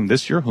playoff team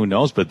this year, who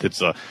knows, but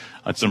it's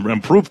an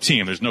improved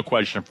team. There's no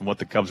question from what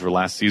the Cubs were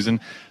last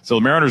season. So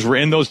the Mariners were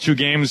in those 2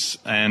 games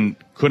and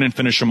couldn't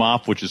finish them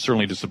off, which is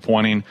certainly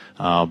disappointing,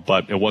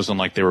 but it wasn't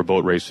like they were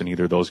boat racing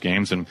either of those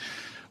games. And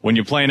when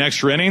you play in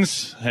extra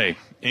innings, hey,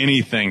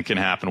 anything can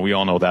happen. We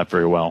all know that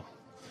very well.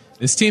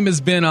 This team has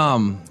been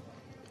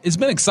it's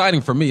been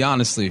exciting for me,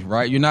 honestly,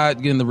 right? You're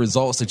not getting the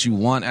results that you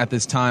want at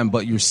this time,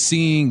 but you're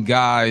seeing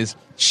guys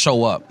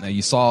show up. Now,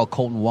 you saw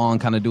Colton Wong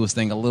kind of do his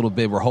thing a little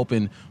bit. We're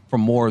hoping for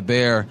more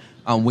there.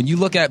 When you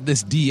look at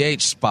this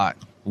DH spot,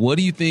 what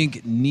do you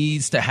think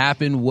needs to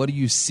happen? What do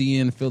you see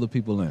and fill the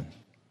people in?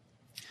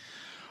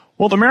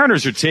 Well, the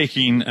Mariners are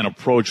taking an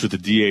approach with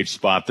the DH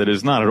spot that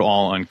is not at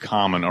all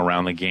uncommon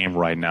around the game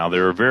right now.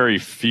 There are very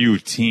few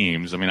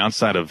teams,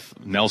 outside of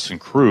Nelson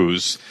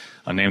Cruz,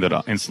 a name that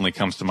instantly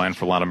comes to mind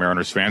for a lot of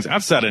Mariners fans.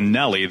 Outside of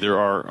Nelly, there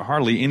are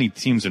hardly any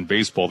teams in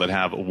baseball that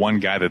have one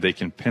guy that they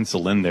can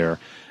pencil in there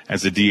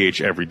as a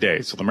DH every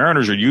day. So the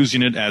Mariners are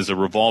using it as a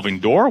revolving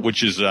door,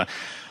 which is a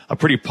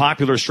pretty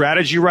popular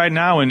strategy right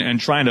now, and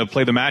trying to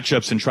play the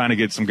matchups and trying to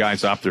get some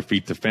guys off their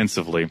feet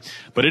defensively.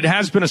 But it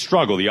has been a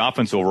struggle. The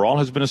offense overall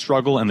has been a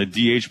struggle, and the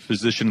DH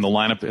position in the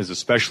lineup has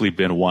especially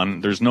been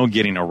one. There's no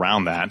getting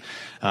around that.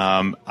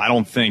 I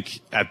don't think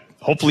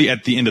hopefully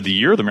at the end of the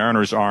year, the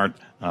Mariners aren't,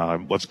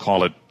 let's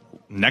call it,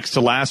 next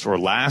to last or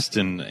last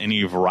in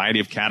any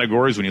variety of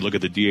categories when you look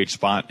at the DH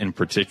spot in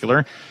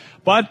particular.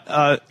 But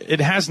it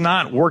has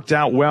not worked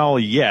out well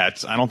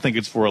yet. I don't think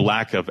it's for a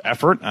lack of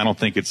effort. I don't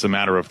think it's a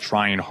matter of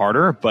trying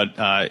harder, but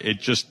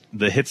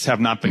the hits have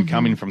not been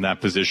coming from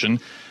that position.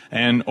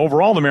 And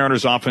overall, the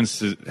Mariners'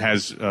 offense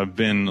has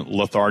been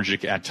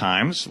lethargic at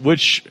times,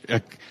 which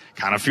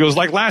kind of feels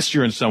like last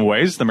year in some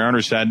ways. The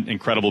Mariners had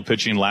incredible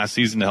pitching last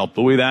season to help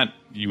buoy that.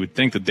 You would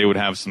think that they would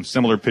have some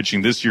similar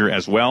pitching this year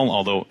as well,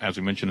 although, as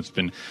we mentioned, it's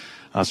been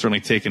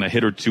certainly taken a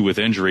hit or two with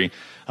injury.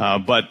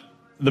 But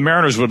the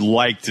Mariners would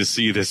like to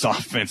see this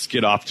offense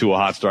get off to a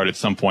hot start at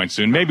some point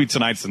soon. Maybe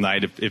tonight's the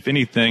night. If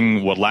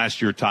anything, what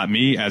last year taught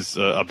me as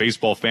a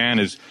baseball fan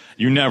is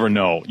you never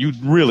know. You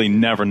really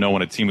never know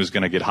when a team is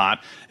going to get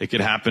hot. It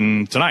could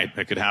happen tonight.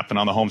 It could happen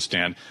on the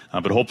homestand.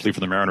 But hopefully for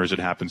the Mariners, it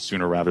happens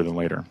sooner rather than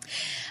later.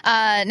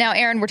 Now,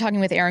 Aaron, we're talking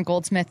with Aaron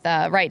Goldsmith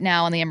right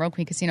now on the Emerald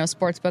Queen Casino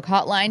Sportsbook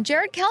Hotline.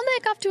 Jared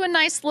Kelnick off to a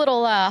nice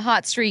little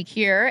hot streak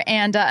here.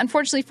 And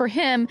unfortunately for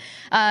him,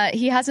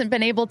 he hasn't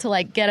been able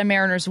to get a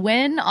Mariners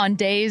win on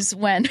days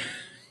when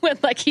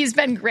he's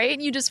been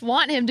great. You just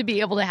want him to be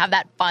able to have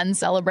that fun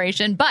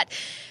celebration. But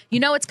you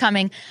know it's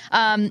coming.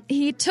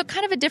 He took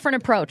kind of a different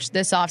approach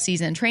this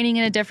offseason, training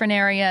in a different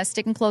area,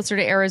 sticking closer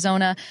to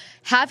Arizona.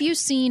 Have you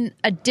seen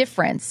a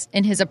difference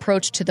in his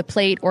approach to the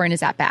plate or in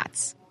his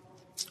at-bats?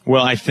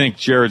 Well, I think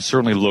Jared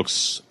certainly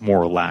looks more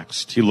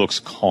relaxed. He looks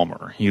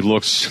calmer. He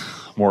looks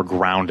more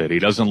grounded. He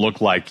doesn't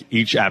look like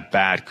each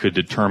at-bat could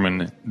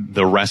determine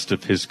the rest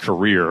of his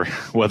career,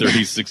 whether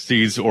he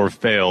succeeds or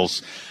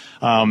fails.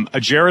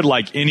 Jared,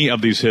 like any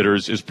of these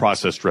hitters, is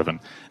process-driven,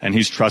 and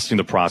he's trusting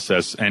the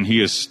process, and he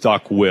is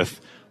stuck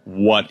with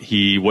what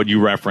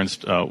you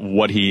referenced,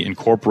 what he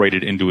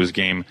incorporated into his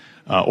game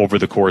over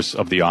the course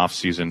of the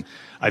offseason.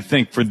 I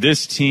think for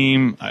this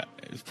team,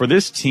 for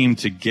this team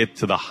to get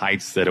to the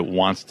heights that it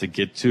wants to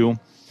get to,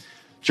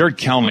 Jared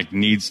Kelenic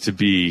needs to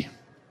be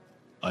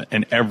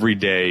an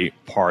everyday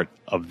part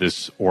of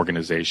this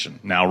organization.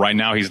 Now, right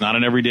now, he's not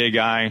an everyday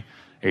guy.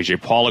 A.J.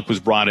 Pollock was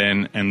brought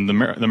in, and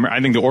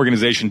I think the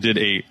organization did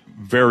a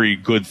very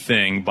good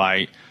thing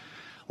by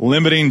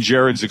limiting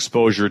Jared's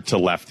exposure to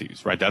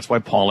lefties, right? That's why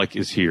Pollock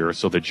is here,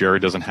 so that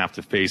Jared doesn't have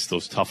to face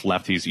those tough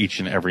lefties each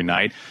and every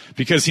night,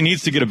 because he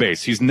needs to get a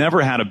base. He's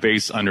never had a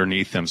base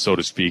underneath him, so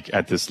to speak,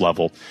 at this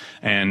level.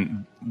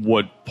 And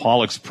what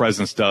Pollock's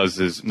presence does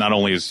is not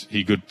only is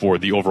he good for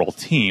the overall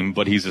team,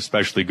 but he's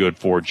especially good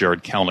for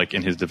Jared Kelenic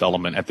in his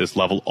development at this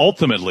level.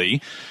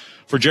 Ultimately,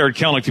 for Jared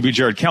Kelenic to be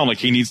Jared Kelenic,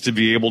 he needs to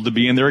be able to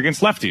be in there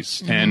against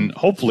lefties. Mm-hmm. And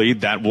hopefully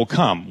that will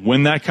come.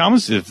 When that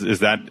comes, is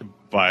that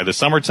by the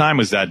summertime?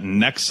 Is that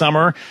next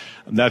summer?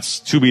 That's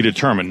to be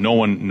determined. No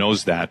one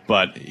knows that.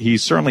 But he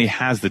certainly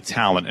has the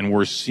talent, and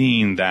we're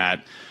seeing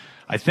that.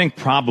 I think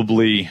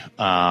probably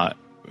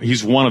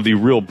he's one of the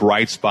real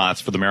bright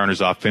spots for the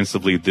Mariners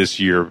offensively this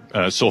year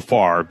so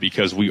far,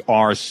 because we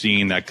are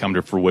seeing that come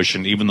to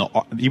fruition. Even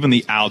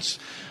the outs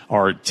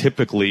are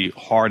typically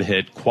hard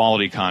hit,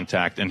 quality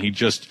contact, and he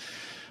just,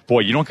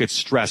 boy, you don't get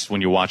stressed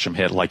when you watch him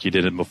hit like you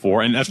did him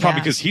before. And that's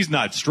probably because he's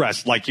not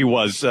stressed like he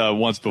was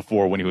once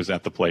before when he was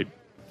at the plate.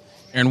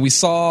 And we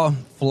saw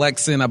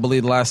Flexen, I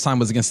believe the last time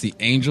was against the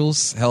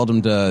Angels, held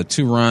him to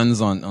 2 runs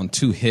on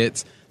 2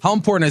 hits. How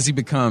important has he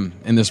become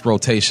in this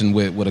rotation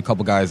with a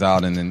couple guys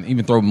out, and then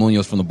even throw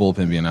Munoz from the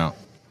bullpen being out?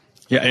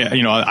 Yeah,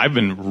 I've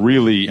been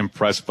really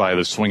impressed by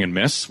the swing and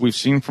miss we've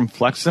seen from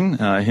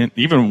Flexen.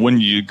 Even when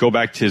you go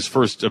back to his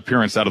first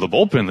appearance out of the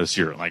bullpen this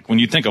year, like when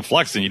you think of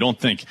Flexen, you don't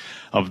think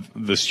of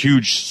this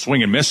huge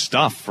swing and miss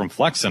stuff from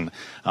Flexen.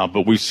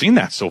 But we've seen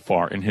that so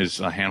far in his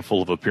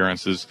handful of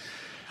appearances.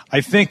 I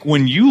think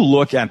when you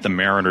look at the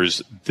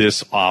Mariners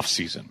this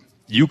offseason,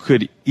 you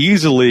could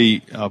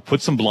easily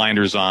put some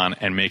blinders on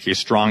and make a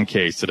strong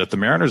case that if the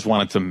Mariners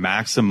wanted to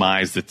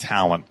maximize the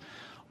talent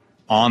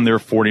on their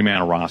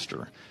 40-man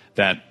roster,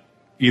 that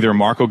either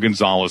Marco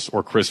Gonzalez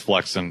or Chris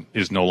Flexen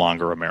is no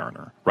longer a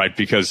Mariner, right?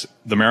 Because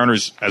the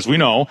Mariners, as we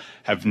know,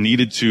 have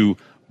needed to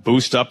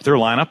boost up their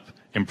lineup,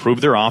 improve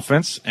their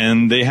offense,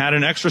 and they had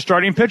an extra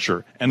starting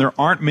pitcher. And there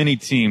aren't many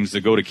teams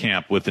that go to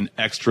camp with an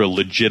extra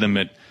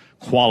legitimate,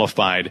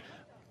 qualified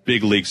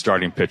big league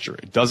starting pitcher.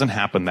 It doesn't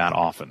happen that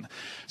often.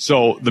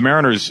 So the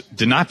Mariners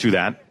did not do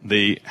that.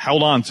 They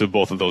held on to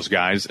both of those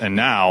guys, and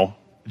now,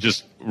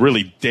 just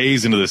really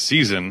days into the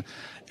season,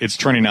 it's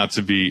turning out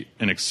to be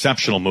an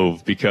exceptional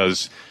move,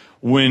 because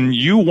when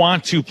you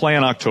want to play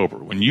in October,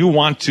 when you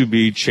want to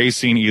be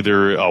chasing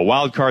either a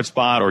wild card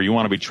spot or you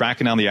want to be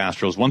tracking down the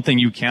Astros, one thing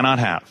you cannot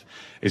have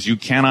is you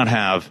cannot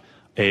have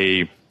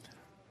a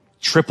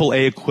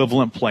AAA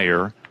equivalent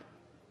player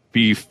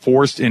be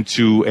forced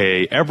into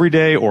a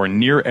everyday or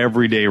near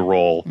everyday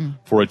role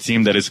for a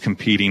team that is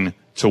competing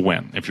to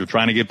win. If you're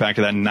trying to get back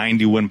to that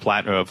 90-win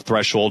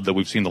threshold that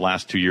we've seen the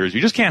last 2 years, you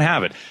just can't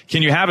have it.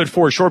 Can you have it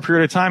for a short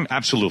period of time?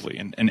 Absolutely.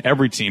 And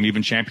every team,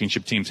 even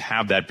championship teams,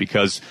 have that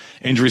because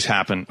injuries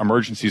happen,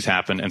 emergencies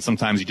happen, and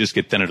sometimes you just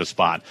get thin at a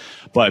spot.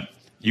 But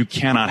you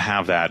cannot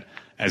have that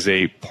as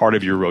a part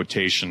of your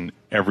rotation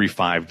every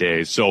 5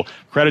 days. So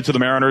credit to the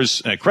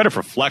Mariners, credit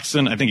for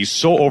Flexen. I think he's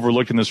so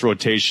overlooked in this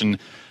rotation.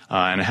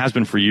 And it has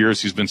been for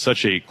years. He's been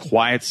such a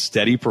quiet,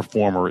 steady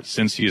performer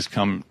since he has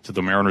come to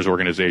the Mariners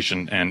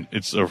organization, and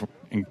it's a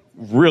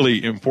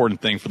really important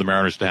thing for the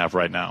Mariners to have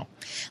right now.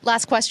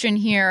 Last question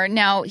here.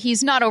 Now,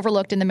 he's not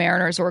overlooked in the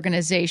Mariners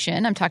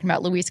organization. I'm talking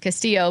about Luis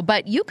Castillo,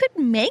 but you could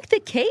make the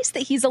case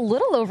that he's a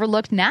little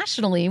overlooked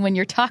nationally when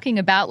you're talking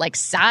about like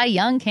Cy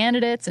Young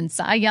candidates and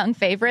Cy Young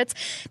favorites.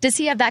 Does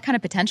he have that kind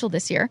of potential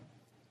this year?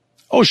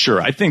 Oh,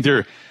 sure. I think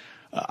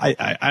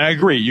I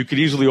agree. You could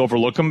easily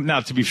overlook him. Now,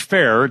 to be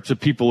fair to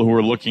people who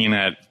are looking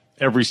at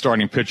every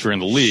starting pitcher in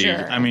the league,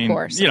 sure, I mean,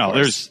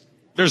 there's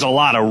a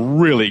lot of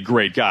really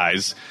great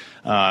guys,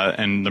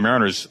 and the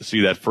Mariners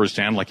see that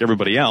firsthand like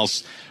everybody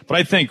else. But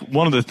I think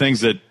one of the things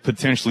that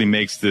potentially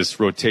makes this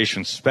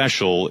rotation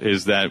special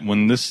is that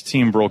when this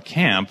team broke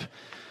camp,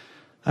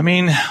 I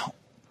mean,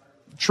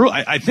 true,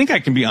 I think I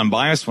can be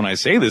unbiased when I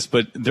say this,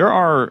 but there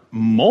are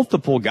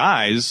multiple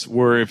guys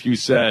where if you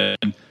said,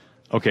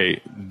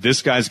 okay,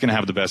 this guy's going to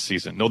have the best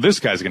season. No, this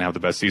guy's going to have the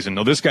best season.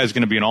 No, this guy's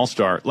going to be an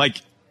all-star. Like,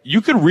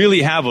 you could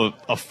really have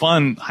a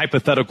fun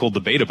hypothetical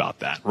debate about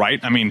that, right?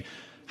 I mean,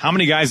 how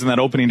many guys in that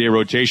opening day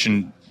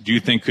rotation do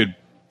you think could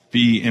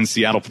be in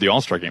Seattle for the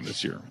all-star game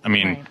this year? I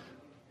mean,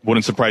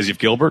 Wouldn't surprise you if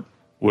Gilbert.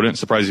 Wouldn't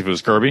surprise you if it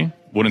was Kirby.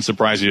 Wouldn't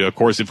surprise you, of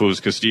course, if it was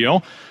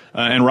Castillo.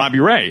 And Robbie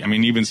Ray. I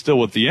mean, even still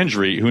with the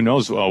injury, who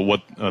knows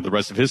what the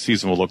rest of his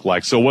season will look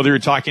like. So whether you're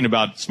talking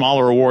about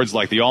smaller awards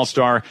like the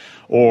All-Star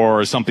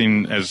or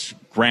something as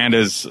grand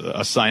as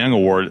a Cy Young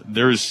Award,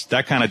 there's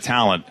that kind of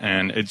talent.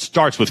 And it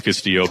starts with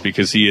Castillo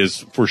because he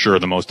is, for sure,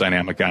 the most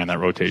dynamic guy in that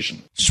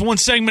rotation. Just one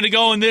segment to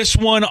go in this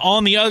one.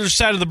 On the other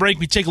side of the break,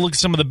 we take a look at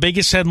some of the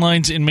biggest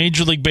headlines in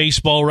Major League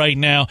Baseball right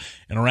now.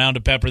 And around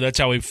to Pepper, that's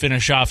how we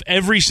finish off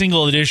every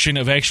single edition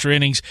of Extra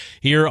Innings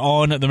here on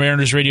on the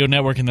Mariners Radio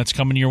Network, and that's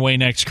coming your way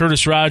next.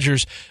 Curtis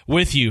Rogers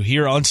with you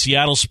here on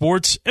Seattle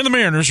Sports and the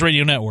Mariners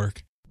Radio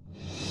Network.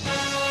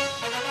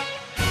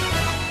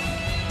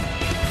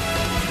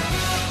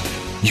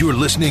 You're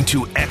listening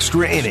to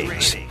Extra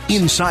Innings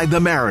Inside the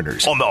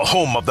Mariners on the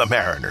home of the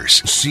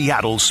Mariners,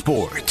 Seattle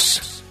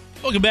Sports.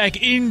 Welcome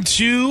back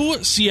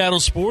into Seattle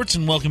Sports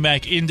and welcome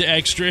back into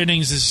Extra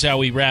Innings. This is how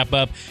we wrap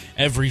up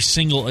every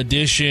single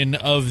edition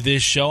of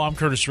this show. I'm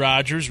Curtis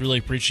Rogers. Really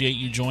appreciate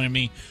you joining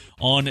me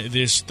on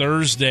this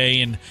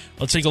Thursday. And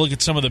let's take a look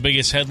at some of the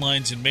biggest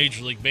headlines in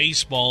Major League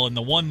Baseball. And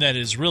the one that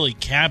has really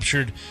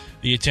captured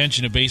the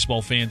attention of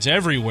baseball fans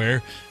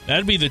everywhere,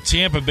 that'd be the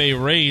Tampa Bay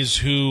Rays,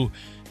 who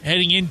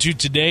heading into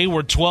today,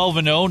 we're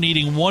 12-0,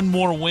 needing one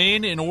more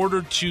win in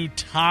order to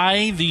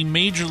tie the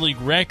Major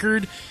League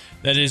record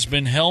that has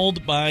been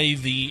held by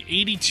the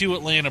 82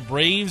 Atlanta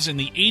Braves and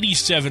the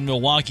 87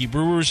 Milwaukee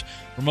Brewers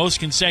for most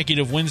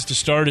consecutive wins to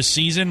start a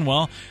season.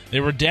 Well, they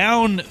were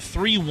down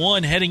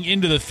 3-1 heading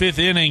into the fifth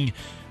inning,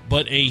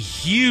 but a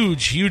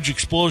huge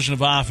explosion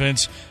of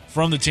offense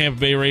from the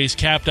Tampa Bay Rays,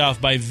 capped off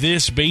by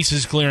this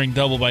bases-clearing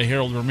double by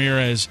Harold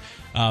Ramirez,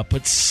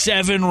 put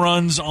 7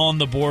 runs on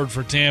the board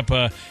for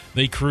Tampa.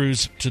 They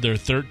cruise to their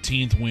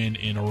 13th win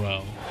in a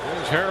row.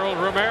 Here's Harold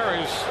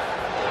Ramirez.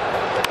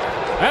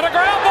 And a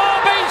ground ball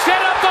being hit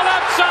up the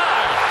left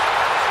side.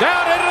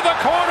 Down into the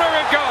corner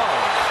it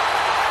goes.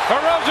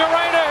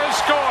 Arozarena has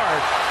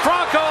scored.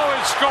 Franco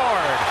has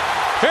scored.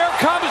 Here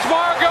comes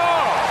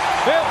Margot.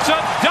 It's a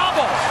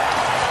double.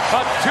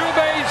 A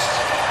 2-base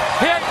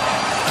hit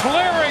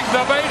clearing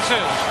the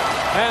bases.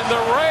 And the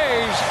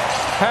Rays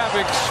have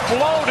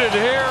exploded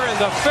here in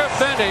the 5th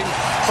inning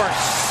for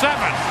 7.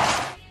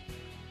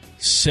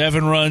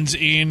 7 runs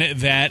in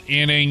that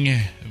inning.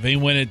 They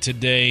win it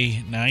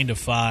today,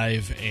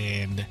 9-5,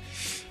 and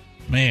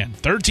man,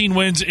 13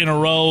 wins in a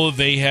row.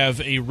 They have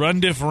a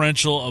run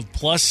differential of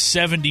plus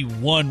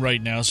 71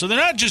 right now. So they're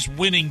not just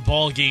winning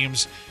ball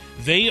games;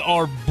 they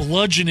are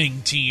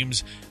bludgeoning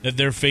teams that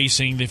they're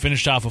facing. They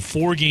finished off a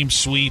 4-game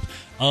sweep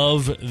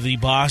of the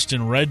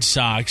Boston Red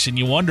Sox, and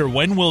you wonder,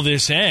 when will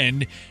this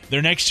end?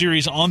 Their next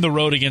series on the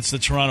road against the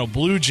Toronto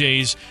Blue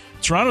Jays.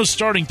 Toronto's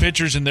starting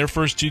pitchers in their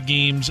first 2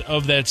 games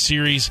of that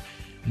series,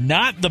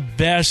 not the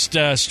best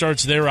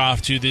starts they're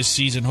off to this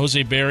season.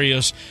 Jose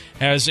Barrios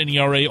has an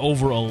ERA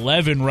over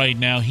 11 right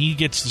now. He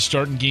gets the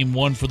start in Game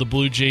 1 for the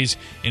Blue Jays,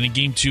 and in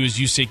Game 2 is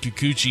Yusei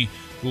Kikuchi,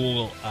 who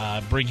will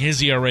bring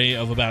his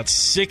ERA of about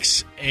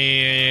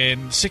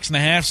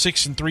 6.5,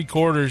 6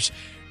 3/4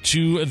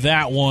 to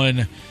that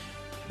one.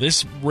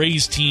 This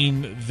Rays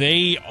team,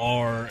 they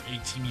are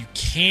a team you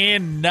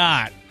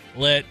cannot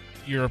let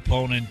your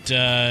opponent...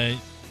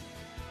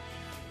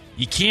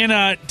 You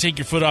cannot take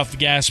your foot off the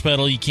gas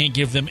pedal. You can't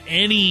give them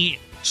any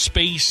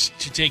space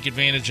to take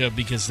advantage of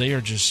because they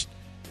are just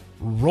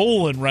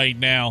rolling right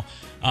now.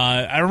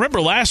 I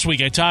remember last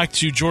week I talked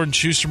to Jordan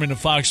Schusterman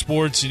of Fox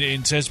Sports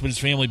in Cespedes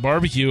Family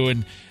Barbecue,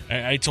 and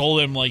I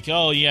told him, like,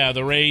 oh, yeah,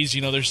 the Rays,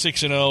 they're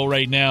 6-0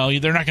 right now.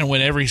 They're not going to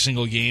win every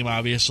single game,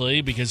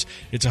 obviously, because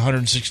it's a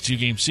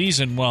 162-game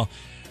season. Well,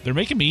 they're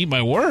making me eat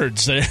my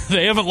words.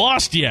 They haven't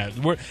lost yet.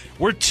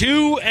 We're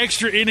 2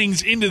 extra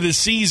innings into the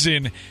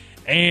season,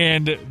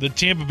 and the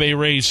Tampa Bay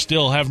Rays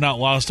still have not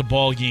lost a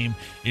ball game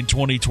in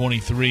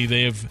 2023.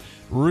 They have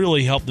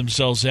really helped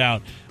themselves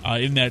out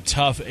in that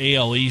tough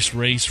AL East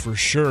race for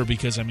sure,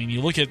 because,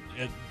 you look at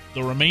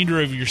the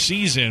remainder of your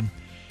season,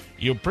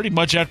 you pretty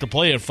much have to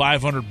play at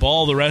 500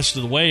 ball the rest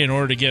of the way in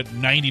order to get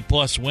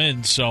 90-plus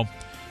wins. So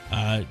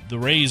the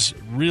Rays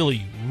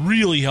really,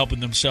 really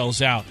helping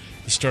themselves out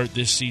to start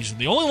this season.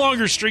 The only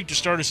longer streak to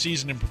start a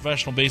season in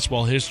professional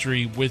baseball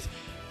history with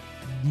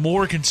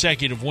more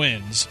consecutive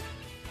wins,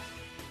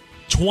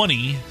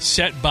 20,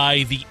 set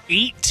by the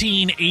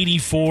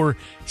 1884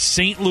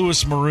 St.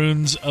 Louis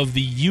Maroons of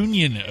the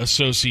Union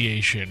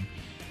Association.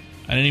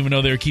 I didn't even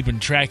know they were keeping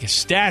track of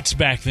stats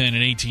back then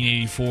in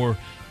 1884,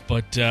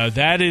 but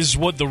that is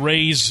what the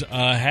Rays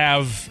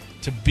have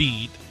to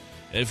beat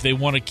if they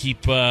want to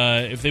keep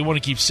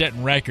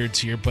setting records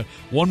here. But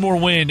one more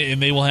win,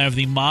 and they will have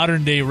the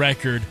modern day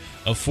record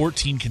of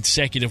 14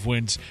 consecutive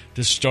wins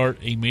to start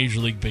a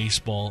Major League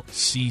Baseball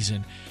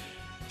season.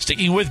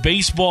 Sticking with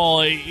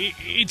baseball,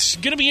 it's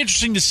going to be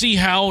interesting to see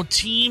how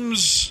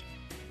teams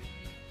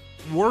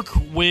work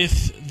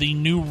with the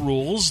new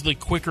rules, the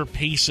quicker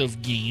pace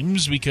of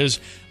games, because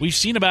we've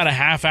seen about a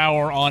half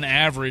hour on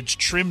average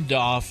trimmed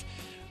off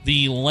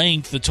the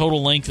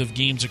total length of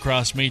games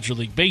across Major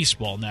League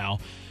Baseball. Now,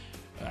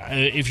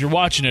 if you're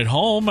watching at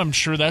home, I'm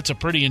sure that's a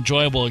pretty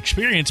enjoyable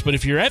experience, but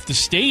if you're at the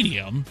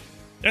stadium,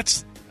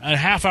 that's a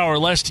half hour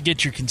less to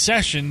get your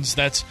concessions.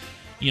 That's,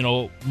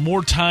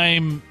 more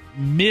time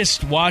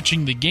missed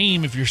watching the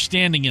game if you're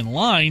standing in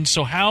line.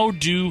 So how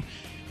do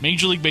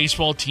Major League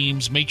Baseball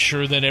teams make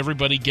sure that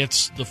everybody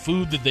gets the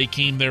food that they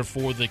came there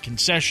for, the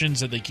concessions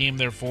that they came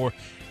there for,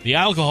 the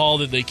alcohol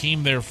that they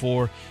came there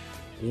for?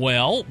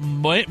 Well,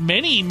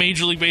 many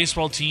Major League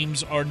Baseball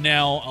teams are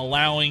now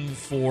allowing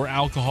for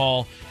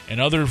alcohol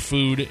and other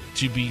food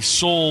to be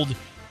sold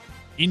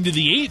into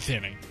the 8th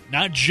inning,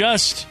 not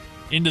just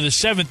into the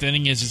 7th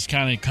inning, as it's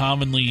kind of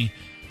commonly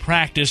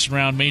practiced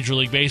around Major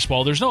League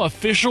Baseball. There's no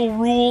official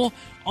rule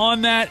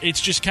on that.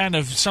 It's just kind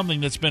of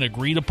something that's been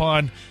agreed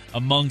upon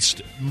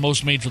amongst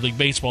most Major League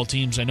Baseball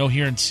teams. I know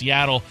here in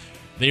Seattle,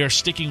 they are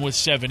sticking with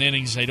 7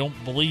 innings. I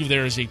don't believe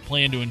there is a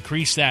plan to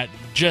increase that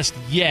just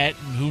yet.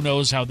 Who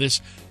knows how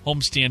this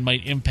homestand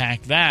might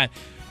impact that.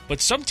 But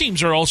some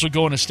teams are also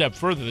going a step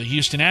further. The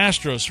Houston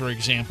Astros, for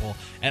example.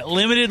 At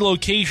limited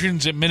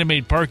locations at Minute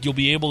Maid Park, you'll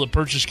be able to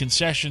purchase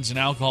concessions and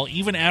alcohol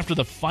even after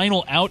the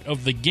final out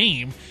of the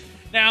game.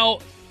 Now,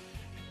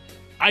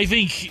 I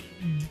think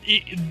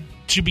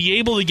to be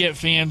able to get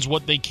fans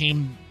what they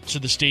came to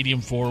the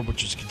stadium for,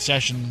 which is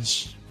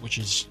concessions, which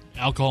is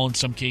alcohol in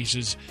some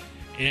cases,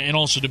 and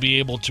also to be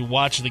able to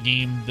watch the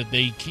game that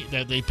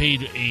they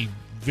paid a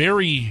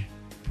very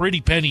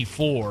pretty penny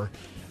for,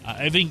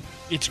 I think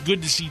it's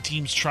good to see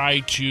teams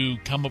try to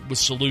come up with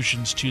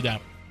solutions to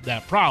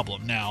that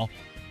problem. Now,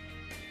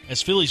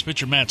 as Phillies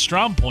pitcher Matt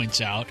Strom points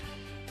out,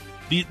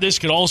 this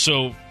could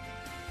also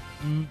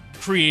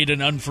create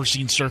an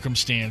unforeseen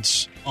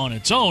circumstance on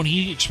its own.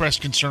 He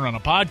expressed concern on a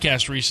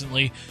podcast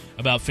recently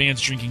about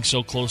fans drinking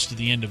so close to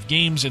the end of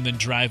games and then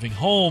driving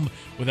home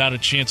without a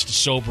chance to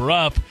sober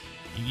up.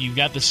 You've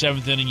got the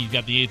 7th inning, you've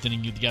got the 8th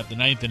inning, you've got the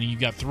 9th inning, you've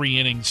got 3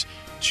 innings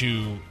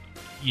to,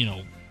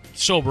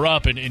 sober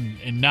up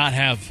and not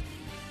have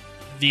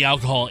the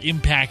alcohol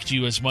impact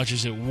you as much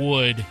as it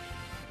would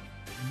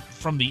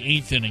from the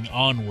 8th inning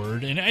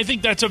onward. And I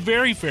think that's a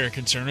very fair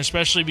concern,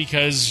 especially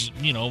because,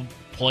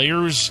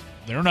 players,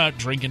 they're not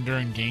drinking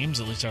during games.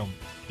 At least I don't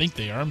think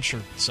they are. I'm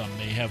sure some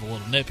may have a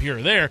little nip here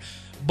or there.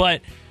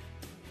 But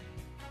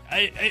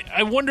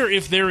I wonder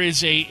if there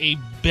is a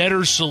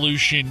better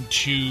solution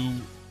to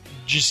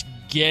just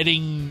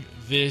getting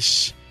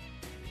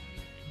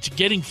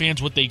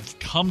fans what they've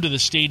come to the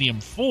stadium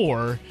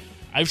for.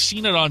 I've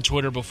seen it on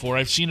Twitter before.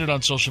 I've seen it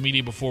on social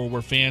media before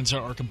where fans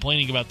are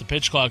complaining about the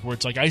pitch clock, where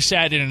it's like, I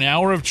sat in an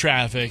hour of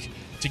traffic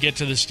to get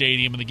to the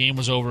stadium and the game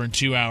was over in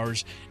 2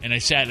 hours, and I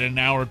sat in an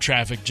hour of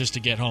traffic just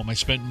to get home. I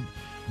spent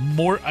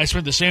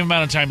the same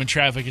amount of time in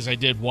traffic as I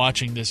did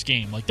watching this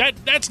game. Like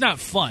that's not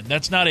fun.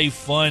 That's not a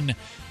fun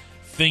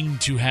thing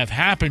to have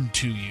happen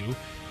to you.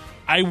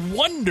 I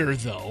wonder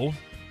though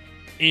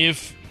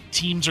if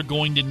teams are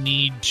going to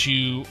need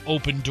to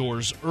open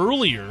doors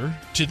earlier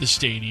to the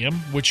stadium,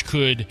 which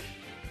could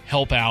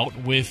help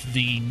out with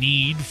the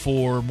need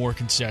for more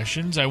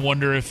concessions. I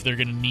wonder if they're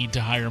going to need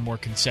to hire more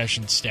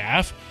concession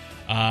staff.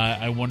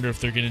 I wonder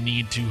if they're going to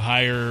need to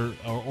hire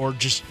or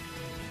just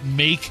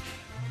make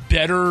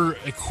better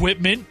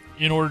equipment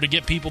in order to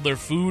get people their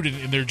food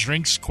and their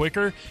drinks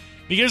quicker.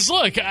 Because,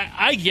 look,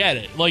 I get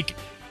it. Like,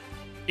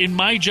 in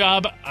my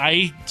job,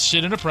 I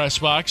sit in a press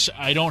box.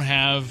 I don't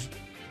have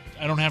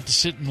to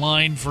sit in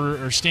line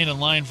or stand in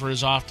line for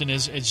as often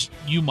as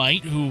you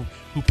might who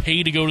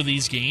pay to go to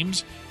these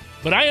games.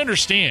 But I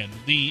understand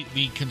the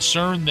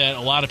concern that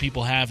a lot of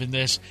people have in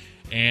this,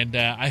 and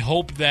I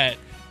hope that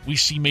we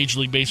see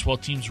Major League Baseball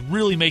teams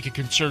really make a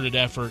concerted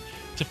effort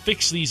to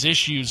fix these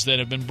issues that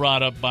have been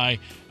brought up by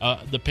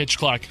the pitch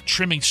clock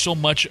trimming so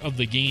much of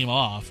the game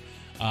off.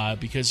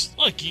 Because,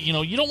 look, you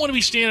don't want to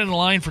be standing in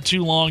line for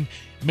too long,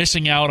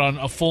 missing out on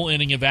a full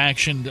inning of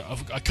action,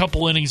 a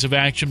couple innings of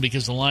action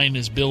because the line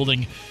is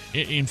building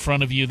in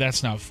front of you.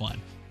 That's not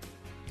fun.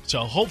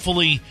 So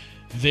hopefully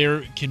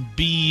there can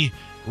be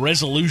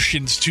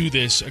resolutions to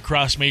this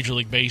across Major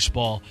League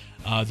Baseball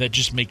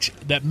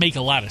that make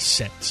a lot of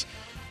sense.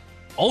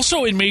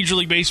 Also in Major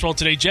League Baseball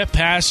today, Jeff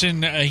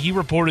Passan, he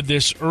reported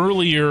this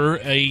earlier,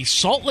 a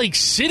Salt Lake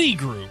City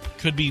group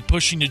could be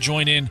pushing to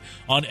join in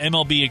on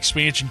MLB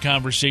expansion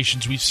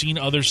conversations. We've seen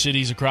other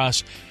cities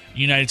across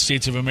the United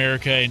States of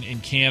America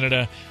and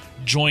Canada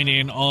join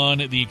in on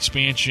the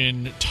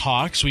expansion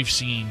talks. We've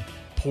seen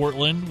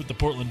Portland with the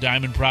Portland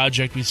Diamond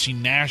Project. We've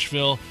seen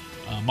Nashville.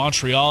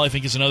 Montreal, I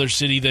think, is another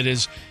city that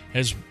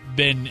has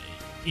been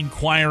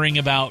inquiring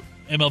about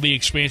MLB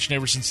expansion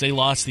ever since they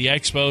lost the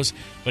Expos.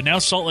 But now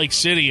Salt Lake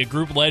City, a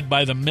group led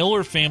by the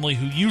Miller family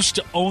who used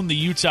to own the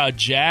Utah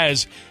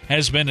Jazz,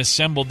 has been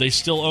assembled. They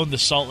still own the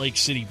Salt Lake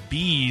City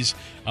Bees,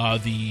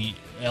 the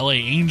LA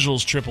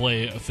Angels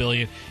AAA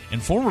affiliate.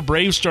 And former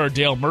Brave star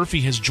Dale Murphy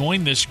has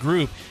joined this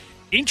group.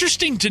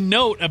 Interesting to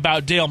note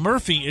about Dale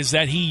Murphy is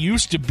that he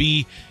used to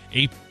be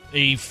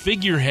a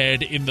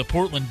figurehead in the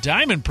Portland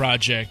Diamond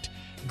Project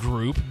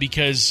group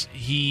because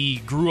he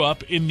grew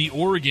up in the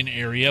Oregon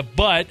area,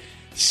 but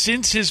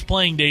since his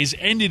playing days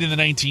ended in the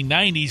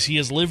 1990s, he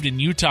has lived in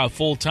Utah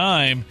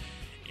full-time.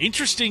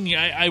 Interesting.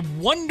 I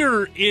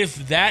wonder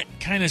if that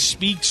kind of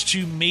speaks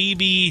to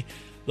maybe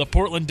the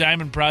Portland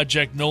Diamond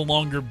Project no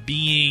longer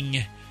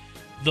being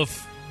the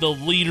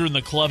leader in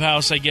the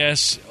clubhouse, I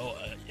guess,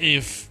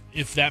 if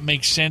that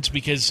makes sense.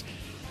 Because,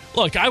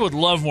 look, I would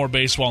love more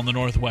baseball in the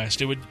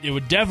Northwest. It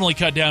would definitely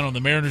cut down on the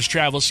Mariners'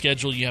 travel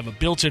schedule. You have a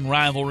built-in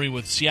rivalry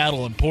with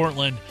Seattle and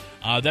Portland.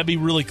 That'd be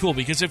really cool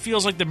because it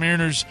feels like the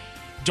Mariners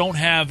don't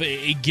have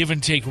a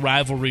give-and-take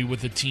rivalry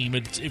with the team.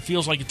 It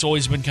feels like it's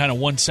always been kind of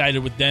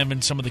one-sided with them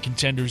and some of the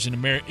contenders in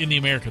the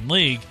American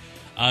League.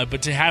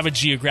 But to have a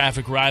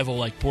geographic rival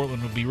like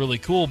Portland would be really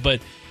cool.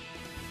 But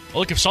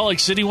look, if Salt Lake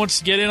City wants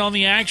to get in on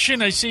the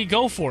action, I say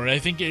go for it. I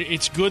think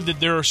it's good that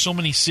there are so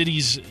many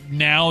cities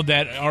now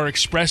that are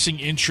expressing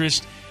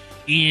interest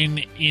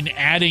in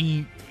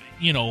adding,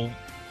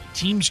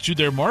 teams to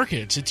their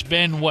markets. It's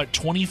been,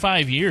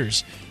 25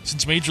 years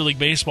since Major League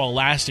Baseball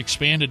last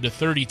expanded to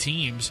 30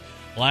 teams.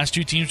 The last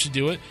 2 teams to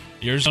do it,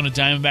 the Arizona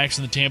Diamondbacks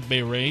and the Tampa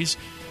Bay Rays.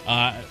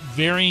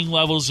 Varying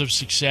levels of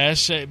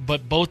success,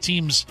 but both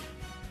teams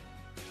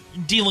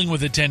dealing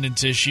with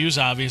attendance issues,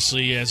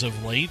 obviously, as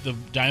of late. The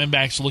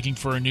Diamondbacks looking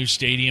for a new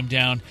stadium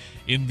down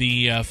in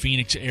the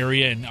Phoenix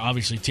area, and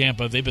obviously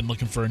Tampa, they've been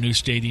looking for a new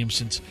stadium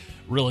since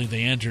really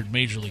they entered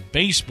Major League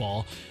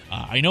Baseball.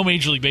 I know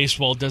Major League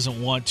Baseball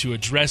doesn't want to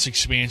address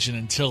expansion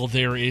until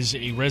there is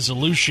a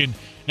resolution,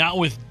 not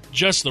with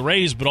just the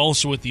Rays, but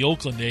also with the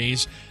Oakland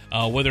A's,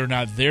 whether or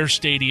not their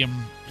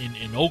stadium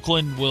in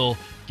Oakland will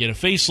get a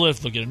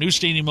facelift, they'll get a new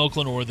stadium in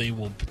Oakland, or they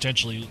will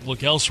potentially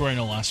look elsewhere. I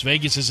know Las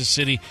Vegas is a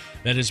city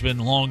that has been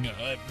long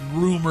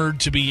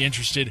rumored to be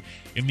interested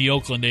in the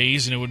Oakland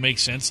A's, and it would make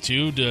sense,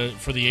 too,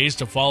 for the A's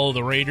to follow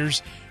the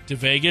Raiders to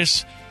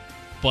Vegas.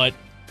 But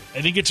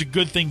I think it's a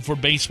good thing for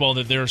baseball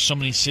that there are so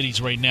many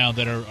cities right now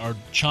that are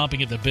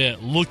chomping at the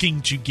bit,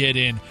 looking to get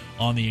in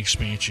on the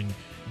expansion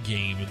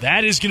game.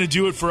 That is going to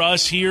do it for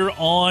us here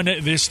on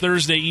this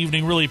Thursday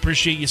evening. Really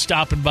appreciate you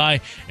stopping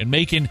by and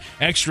making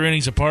Extra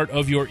Innings a part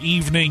of your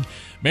evening.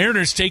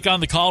 Mariners take on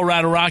the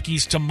Colorado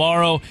Rockies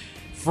tomorrow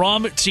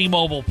from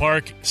T-Mobile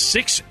Park,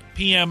 6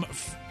 p.m.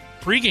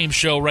 pregame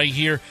show right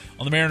here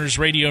on the Mariners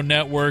Radio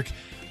Network.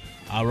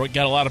 Got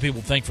a lot of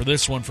people to thank for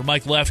this one. For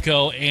Mike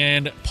Lefkoe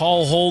and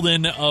Paul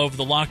Holden of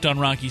the Locked on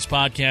Rockies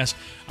podcast,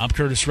 I'm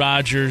Curtis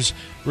Rogers.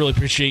 Really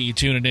appreciate you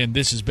tuning in.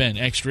 This has been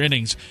Extra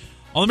Innings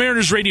on the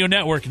Mariners Radio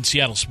Network in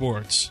Seattle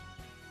Sports.